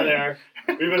like, are. yeah, they are.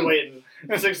 We've been waiting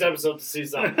 6 episodes to see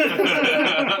something.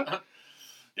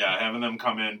 Yeah, having them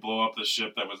come in, blow up the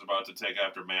ship that was about to take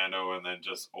after Mando, and then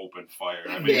just open fire.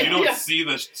 I mean, you don't Yeah. see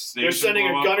the station. They're sending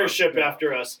blow a up, gunner but- ship Yeah.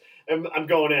 after us, and I'm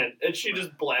going in, and she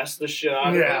just blasts the shit out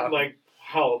of Yeah. it. I'm like,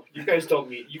 how? You guys don't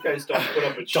put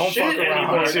up with Don't shit fuck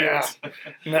around. anymore. Yeah.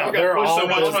 You No, got they're pushed all So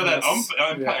much for that business.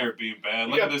 empire being bad.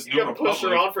 Look at this You new got pushed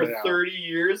republic. around for Yeah. 30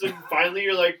 years, and finally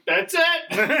you're like, that's it!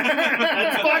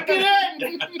 That's fucking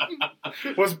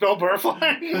it! Was Bill Burr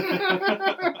flying?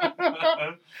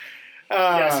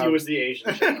 Yes, he was the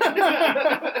Asian.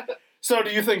 So,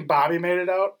 do you think Bobby made it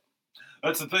out?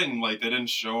 That's the thing. Like they didn't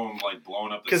show him like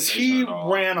blowing up the Because station he at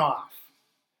all. ran off.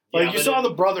 Like Yeah, you but saw it- the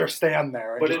brother stand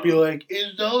there and but just it- be like,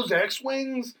 "Is those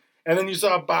X-wings?" And then you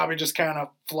saw Bobby just kind of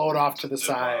float off to the Dip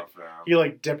side. off, yeah. He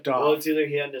like dipped off. Well, it's either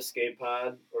he had an escape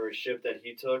pod or a ship that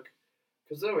he took.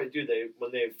 Because dude,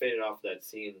 when they faded off that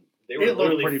scene, they were It looked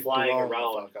literally pretty flying blown the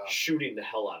around, fuck up. shooting the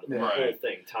hell out of the Yeah. whole Right.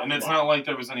 thing. Top And to it's bottom. not like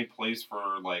there was any place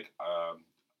for like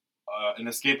an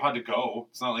escape pod to go.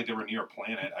 It's not like they were near a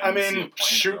planet. I didn't see a mean, planet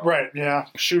shoot, go. right, yeah.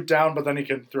 Shoot down, but then he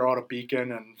can throw out a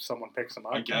beacon and someone picks him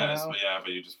up. I guess, you know?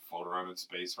 but you just float around in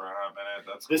space for a hot minute.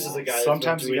 That's This cool. is a guy that's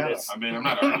Sometimes been you doing gotta. this. I mean, I'm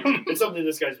not arguing. It's something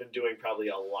this guy's been doing probably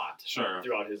a lot Sure.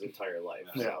 throughout his entire life.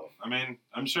 Yeah. So I mean,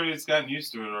 I'm sure he's gotten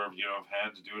used to it, or have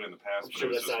had to do it in the past. I'm But sure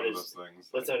it was that's just not one of his- those things.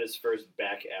 that's not his first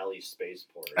back alley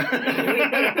spaceport.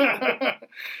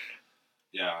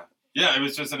 Yeah, it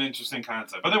was just an interesting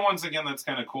concept. But then once again, that's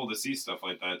kind of cool to see stuff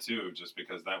like that too, just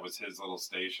because that was his little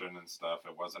station and stuff.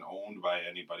 It wasn't owned by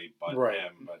anybody but Right.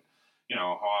 him. But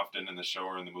how often in the show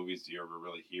or in the movies do you ever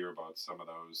really hear about some of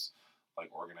those like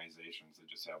organizations that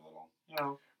just have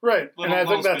little, Right, Little- and I think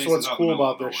little that's spaces what's out in the cool middle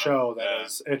about of their nowhere. show. That Yeah.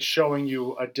 is, it's showing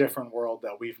you a different world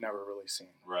that we've never really seen.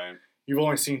 right, You've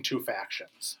only seen 2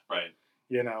 factions, right,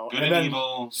 good good and and then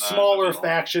evil, not smaller evil.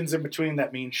 factions in between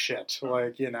that mean shit,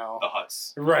 like The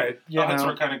Huts. right, The Huts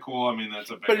were kind of cool. I mean, that's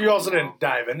a big. But you also world. didn't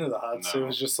dive into the huts. No. It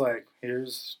was just like,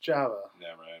 here's Java.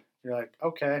 Yeah, right. You're like,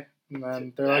 okay, and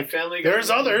then they're That like, family. there's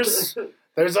others.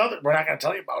 There's other. We're not gonna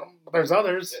tell you about them, but there's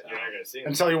others. You're not gonna see him.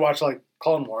 Until you watch like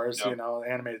Clone Wars, Yep. the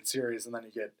animated series, and then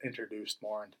you get introduced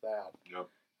more into that.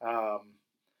 Yep.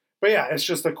 But yeah, it's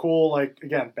just a cool, like,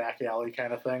 again, back alley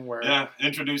kind of thing where Yeah,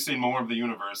 introducing more of the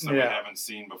universe that we Yeah. haven't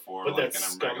seen before. But like that in a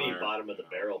scummy regular, bottom of the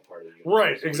barrel part of the Right,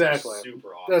 universe, which is exactly.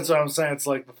 Super awesome. that's what I'm saying. It's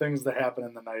like the things that happen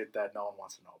in the night that no one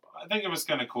wants to know about. I think it was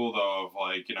kind of cool though, of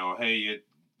like hey,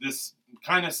 this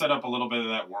kind of set up a little bit of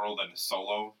that world in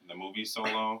Solo, the movie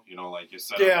Solo. Like you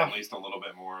set Yeah. up at least a little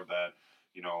bit more of that.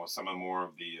 Some of more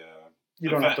of the You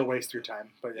don't have to waste your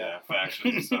time, but yeah.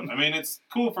 factions and stuff. I mean, it's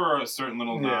cool for certain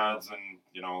little Yeah. nods and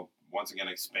once again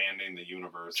expanding the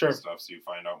universe Sure. and stuff, so you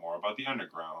find out more about the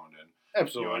underground and.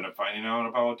 Absolutely. You end up finding out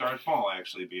about Darth Maul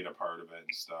actually being a part of it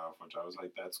and stuff, which I was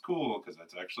like, that's cool because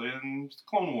that's actually in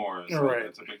Clone Wars. Like, Right.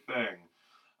 that's a big thing.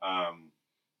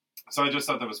 So I just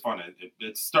thought that was fun.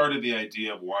 It started the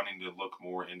idea of wanting to look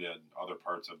more into other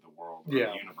parts of the world or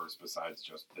Yeah. the universe besides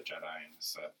just the Jedi and the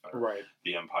Sith or Right.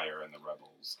 the Empire and the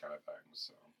Rebels kind of thing.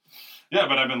 So yeah,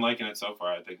 but I've been liking it so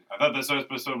far. I thought this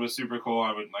episode was super cool.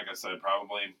 I would, like I said,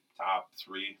 probably top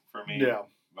 3 for me. Yeah.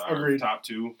 Or Agreed. top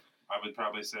 2, I would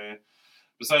probably say.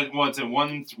 Besides, well, it's in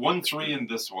 1, 3, and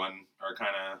this one are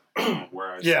kind of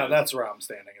where I. Yeah, sit. that's where I'm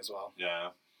standing as well. Yeah.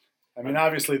 I mean,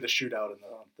 obviously the shootout in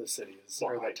the city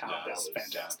or the Well, town that is was-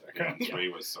 fantastic. Yeah, 3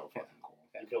 was so fucking cool.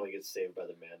 You can only get saved by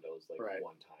the Mandos like Right.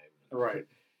 one time. Right.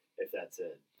 If that's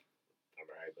it, I'm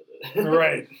alright with it.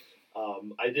 Right.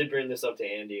 I did bring this up to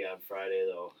Andy on Friday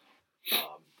though,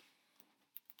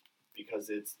 because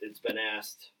it's been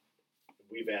asked.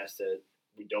 We've asked it.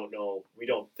 We don't know. We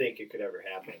don't think it could ever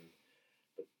happen.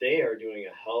 But they are doing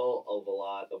a hell of a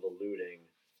lot of alluding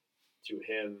to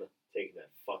him taking that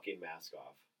fucking mask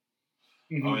off.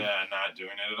 Oh yeah, not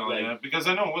doing it at all. Like- Yeah, because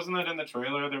I know wasn't that in the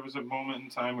trailer? There was a moment in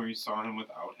time where you saw him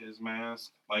without his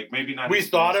mask. Like maybe not. We his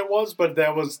thought face. it was, but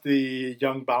that was the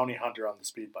young bounty hunter on the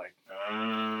speed bike.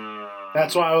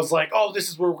 That's Um, why I was like, oh, this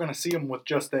is where we're going to see him with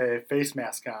just a face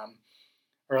mask on.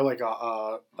 Or like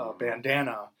a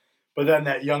bandana. But then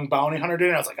that young bounty hunter did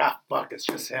it. I was like, fuck, it's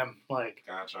just him. Like,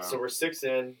 Gotcha. So we're 6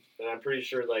 in, and I'm pretty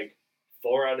sure like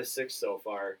 4 out of 6 so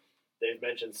far. They've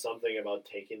mentioned something about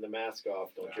taking the mask off.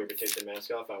 Don't you ever take the mask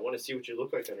off? I want to see what you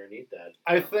look like underneath that.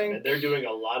 I And think they're doing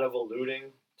a lot of alluding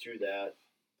to that.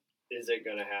 Is it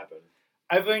going to happen?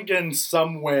 in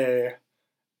some way,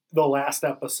 the last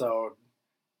episode,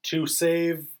 to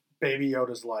save Baby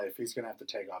Yoda's life, he's going to have to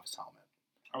take off his helmet.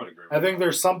 I would agree. With I think that.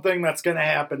 there's something that's going to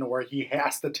happen where he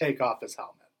has to take off his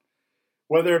helmet.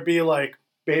 Whether it be like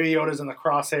Baby Yoda's in the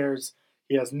crosshairs,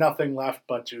 he has nothing left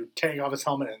but to take off his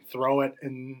helmet and throw it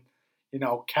and,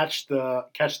 catch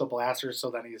the blaster so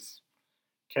that he's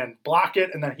can block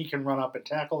it and then he can run up and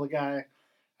tackle the guy.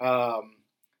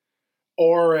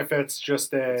 Or if it's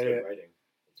just That's good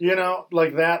writing.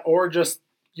 like that, or just,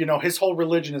 his whole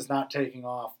religion is not taking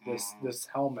off Mhm. this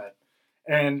helmet.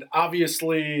 And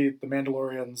obviously the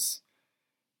Mandalorians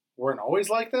weren't always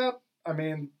like that. I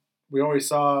mean, we always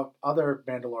saw other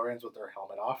Mandalorians with their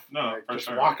helmet off. No, like, for just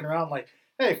sure. walking around like,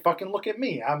 hey, fucking look at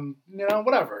me. I'm,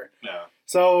 whatever. Yeah,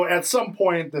 So at some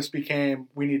point this became,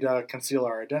 we need to conceal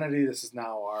our identity. This is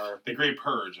now our, the Great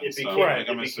Purge and It stuff. became, Like,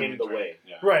 I'm it became assuming the they're- way.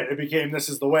 Yeah. right, it became, this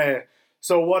is the way.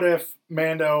 So what if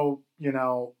Mando,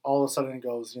 all of a sudden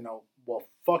goes, well,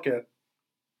 fuck it.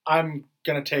 I'm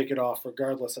going to take it off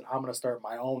regardless, and I'm going to start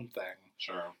my own thing,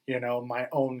 Sure. my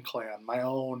own clan, my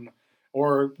own,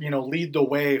 or, lead the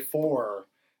way for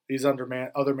these other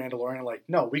Mandalorian. Like,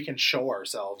 no, we can show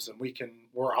ourselves and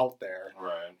we're out there.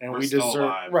 Right. And We're we still deserve,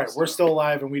 alive and right, we're stuff. still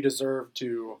alive and we deserve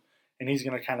to, and he's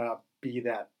going to kind of be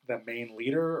that main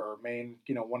leader or main,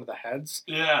 one of the heads.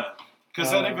 Yeah,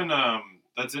 because Uh, that even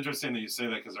that's interesting that you say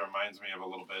that because it reminds me of a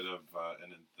little bit of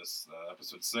in this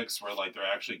episode 6 where like they're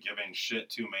actually giving shit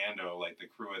to Mando, like the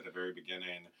crew at the very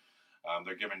beginning.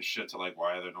 They're giving shit to like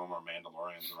why are there no more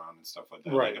Mandalorians around and stuff like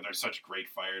that. Right. Like if they're such great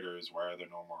fighters, why are there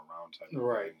no more around type of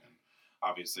Right. thing. And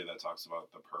obviously that talks about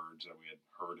the purge that we had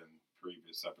heard in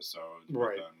previous episodes.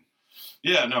 Right. But then,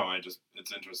 yeah, no, it's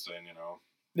interesting,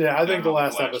 Yeah, I think the all the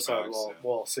last episode flashbacks,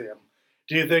 we'll see him.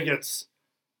 Do you think it's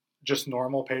just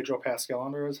normal Pedro Pascal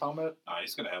under his helmet?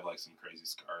 He's gonna have like some crazy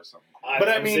scar or something. Cool. But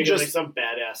I I'm mean, thinking, just- like some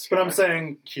badass. But I'm scar.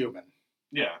 saying human.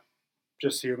 Yeah.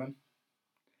 Just human.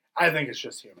 I think it's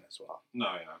just human as well. No,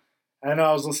 yeah. I know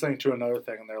I was listening to another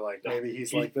thing and they're like, No, maybe he's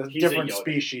he- like the he's a different Yoda.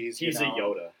 species. he's a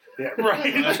Yoda. Yeah,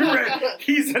 right. Right.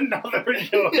 He's another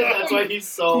Yoda. That's why he's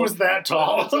so. Who's that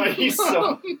tall? That's why he's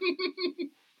so.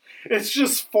 It's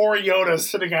just 4 Yodas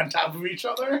sitting on top of each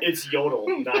other. It's Yodel,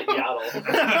 not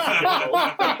Yaddle.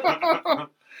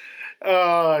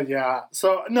 Yeah.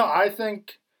 So no,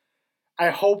 I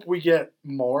hope we get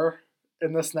more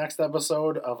in this next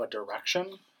episode of a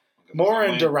direction, Because More there's in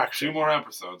only direction. 2 more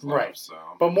episodes left, Right. so.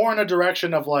 but more in a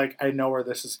direction of like I know where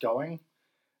this is going,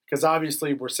 because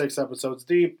obviously we're 6 episodes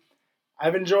deep.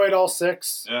 I've enjoyed all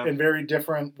 6 Yeah. in very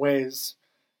different ways,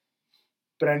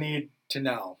 but I need to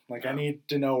know. Like I Yeah. need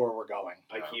to know where we're going.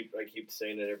 I keep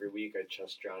saying it every week. I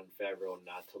trust Jon Favreau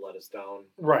not to let us down.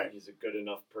 Right. He's a good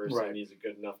enough person. Right. He's a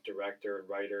good enough director and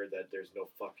writer that there's no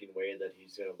fucking way that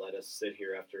he's gonna let us sit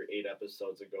here after 8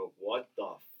 episodes and go, "What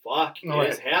the fuck Right.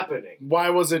 is happening?" Why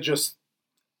was it just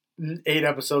 8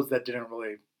 episodes that didn't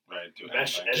really Right, do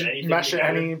Mesh anything. anything mesh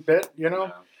together? any bit?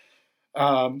 Yeah.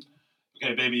 Um,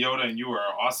 Okay, Baby Yoda and you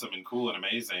are awesome and cool and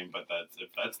amazing, but if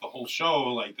that's the whole show,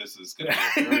 like this is going to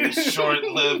be a very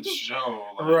short-lived show.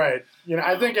 Like, right.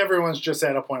 I think everyone's just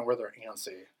at a point where they're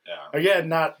antsy. Yeah. Again,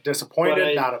 not disappointed, But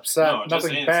I- not upset, No, just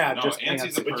nothing antsy. bad, No, just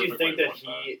antsy's a antsy. But do you perfect think way to that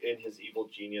put he, in his evil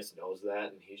genius, knows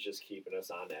that, and he's just keeping us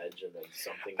on edge, and then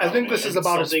something? I think this is and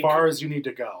about as something- far as you need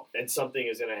to go. and something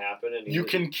is going to happen, and You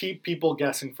he's- can keep people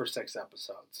guessing for 6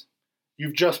 episodes.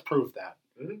 You've just proved that.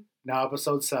 Mhm. Now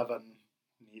episode 7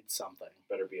 needs something.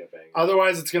 better be a banger.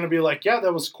 Otherwise, it's going to be like, yeah,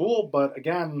 that was cool, but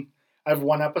again, I have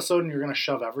 1 episode and you're going to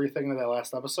shove everything into that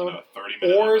last episode. A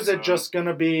 30-minute Or is it episode. just going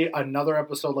to be another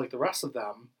episode like the rest of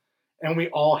them, and we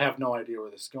all have no idea where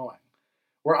this is going?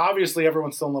 Where obviously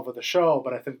everyone's still in love with the show,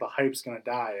 but I think the hype's going to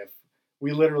die if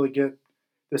we literally get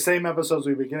the same episodes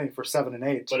we've been getting for 7 and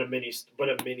 8. But a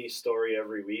mini story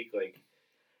every week, like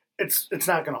It's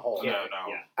not going to hold. Yeah. No.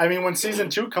 yeah, I mean, when season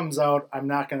 2 comes out, I'm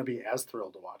not going to be as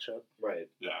thrilled to watch it, right.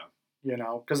 Yeah.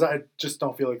 because I just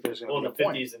don't feel like there's going to Well, in be the a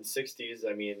point. 50s and 60s,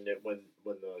 I mean, when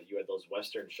you had those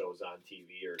Western shows on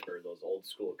TV or those old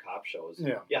school cop shows,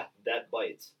 Yeah. that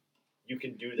bites. you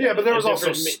can do that. Yeah, but there was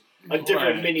also a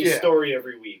different Right. mini Yeah. story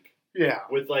every week yeah.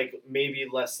 with like maybe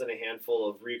less than a handful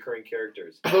of recurring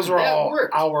characters. Those were That all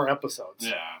worked. hour episodes.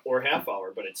 Yeah. Or half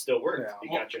hour, but it still worked. Yeah.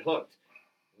 It got you hooked.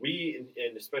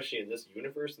 And especially in this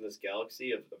universe, in this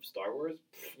galaxy of Star Wars,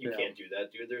 you Yeah. can't do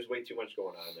that, dude. There's way too much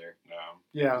going on there. Yeah.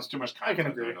 Yeah, There's too much I can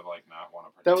content agree. there to like not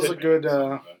want to That was a participate good, in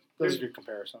some of it. that was a good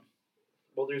comparison.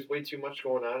 Well, there's way too much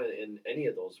going on in any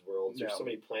of those worlds. There's Yeah. so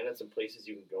many planets and places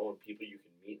you can go and people you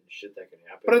can meet and shit that can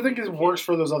happen. But I think it You works can't-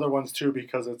 for those other ones too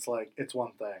because it's like it's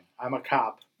one thing. I'm a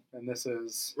cop, and this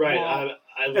is Right. Well,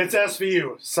 I live it's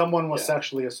SVU. Someone was Yeah.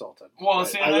 sexually assaulted. Well, Right.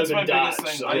 see, I that's live my in biggest Dodge,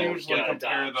 thing. so I yeah, usually yeah,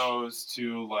 compare Dodge. those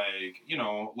to like,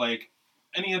 like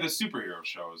any of the superhero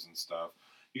shows and stuff.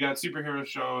 You got superhero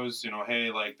shows,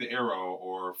 hey, like The Arrow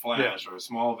or Flash or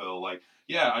Smallville. Like,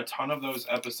 yeah, a ton of those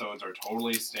episodes are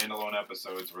totally standalone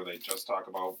episodes where they just talk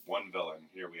about one villain.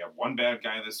 Here, we have one bad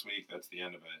guy this week. That's the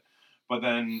end of it. But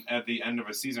then at the end of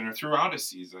a season or throughout a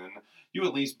season, you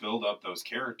at least build up those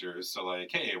characters. So like,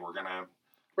 hey, we're gonna.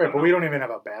 Right, but we don't even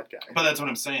have a bad guy. But that's what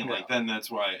I'm saying. Like, Yeah. then that's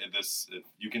why if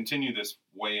you continue this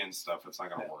way and stuff, it's not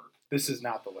gonna Yeah. work. This is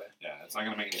not the way. Yeah, it's not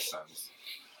gonna make any sense.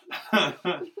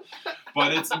 but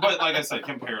like I said,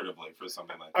 comparatively for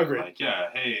something like that, Agreed. like yeah,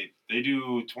 hey, they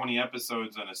do 20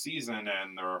 episodes in a season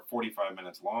and they're 45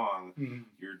 minutes long. Mhm.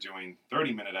 You're doing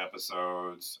 30-minute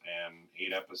episodes and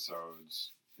 8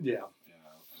 episodes. Yeah, And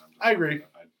I'm just I agree.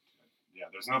 yeah,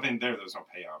 there's nothing there. There's no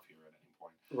payoff here at any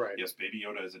point. right. Yes, Baby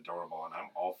Yoda is adorable, and I'm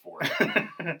all for it.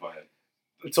 But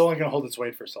It's only going to hold its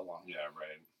weight for so long. yeah,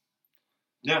 right.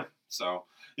 Yeah. So,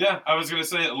 yeah, I was going to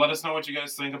say, let us know what you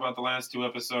guys think about the last 2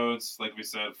 episodes. Like we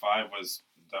said, 5 was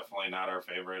definitely not our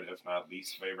favorite, if not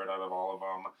least favorite out of all of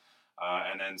them.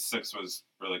 And then 6 was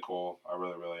really cool. I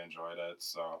really, really enjoyed it.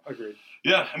 So, Agreed.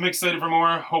 yeah, I'm excited for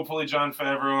more. Hopefully, Jon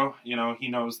Favreau, he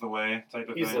knows the way type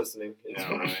of He's thing. listening.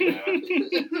 Yeah, right, yeah.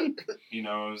 He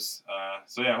knows.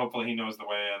 So yeah, hopefully he knows the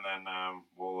way, and then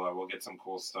we'll get some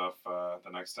cool stuff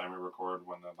the next time we record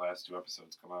when the last 2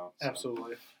 episodes come out. So,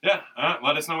 Absolutely. yeah,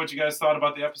 let us know what you guys thought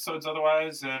about the episodes.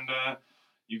 Otherwise, and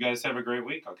you guys have a great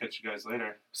week. I'll catch you guys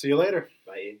later. See you later.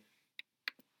 Bye.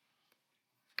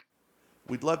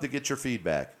 We'd love to get your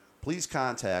feedback. Please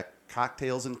contact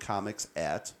Cocktails and Comics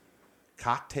at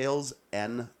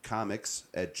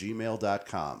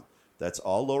cocktailsandcomics@gmail.com. That's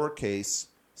all lowercase,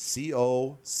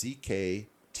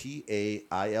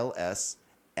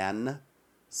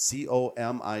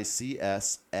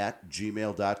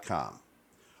 COCKTAILSNCOMICS@gmail.com.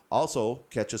 Also,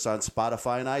 catch us on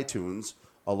Spotify and iTunes,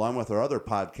 along with our other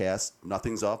podcast,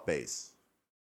 Nothing's Off Base.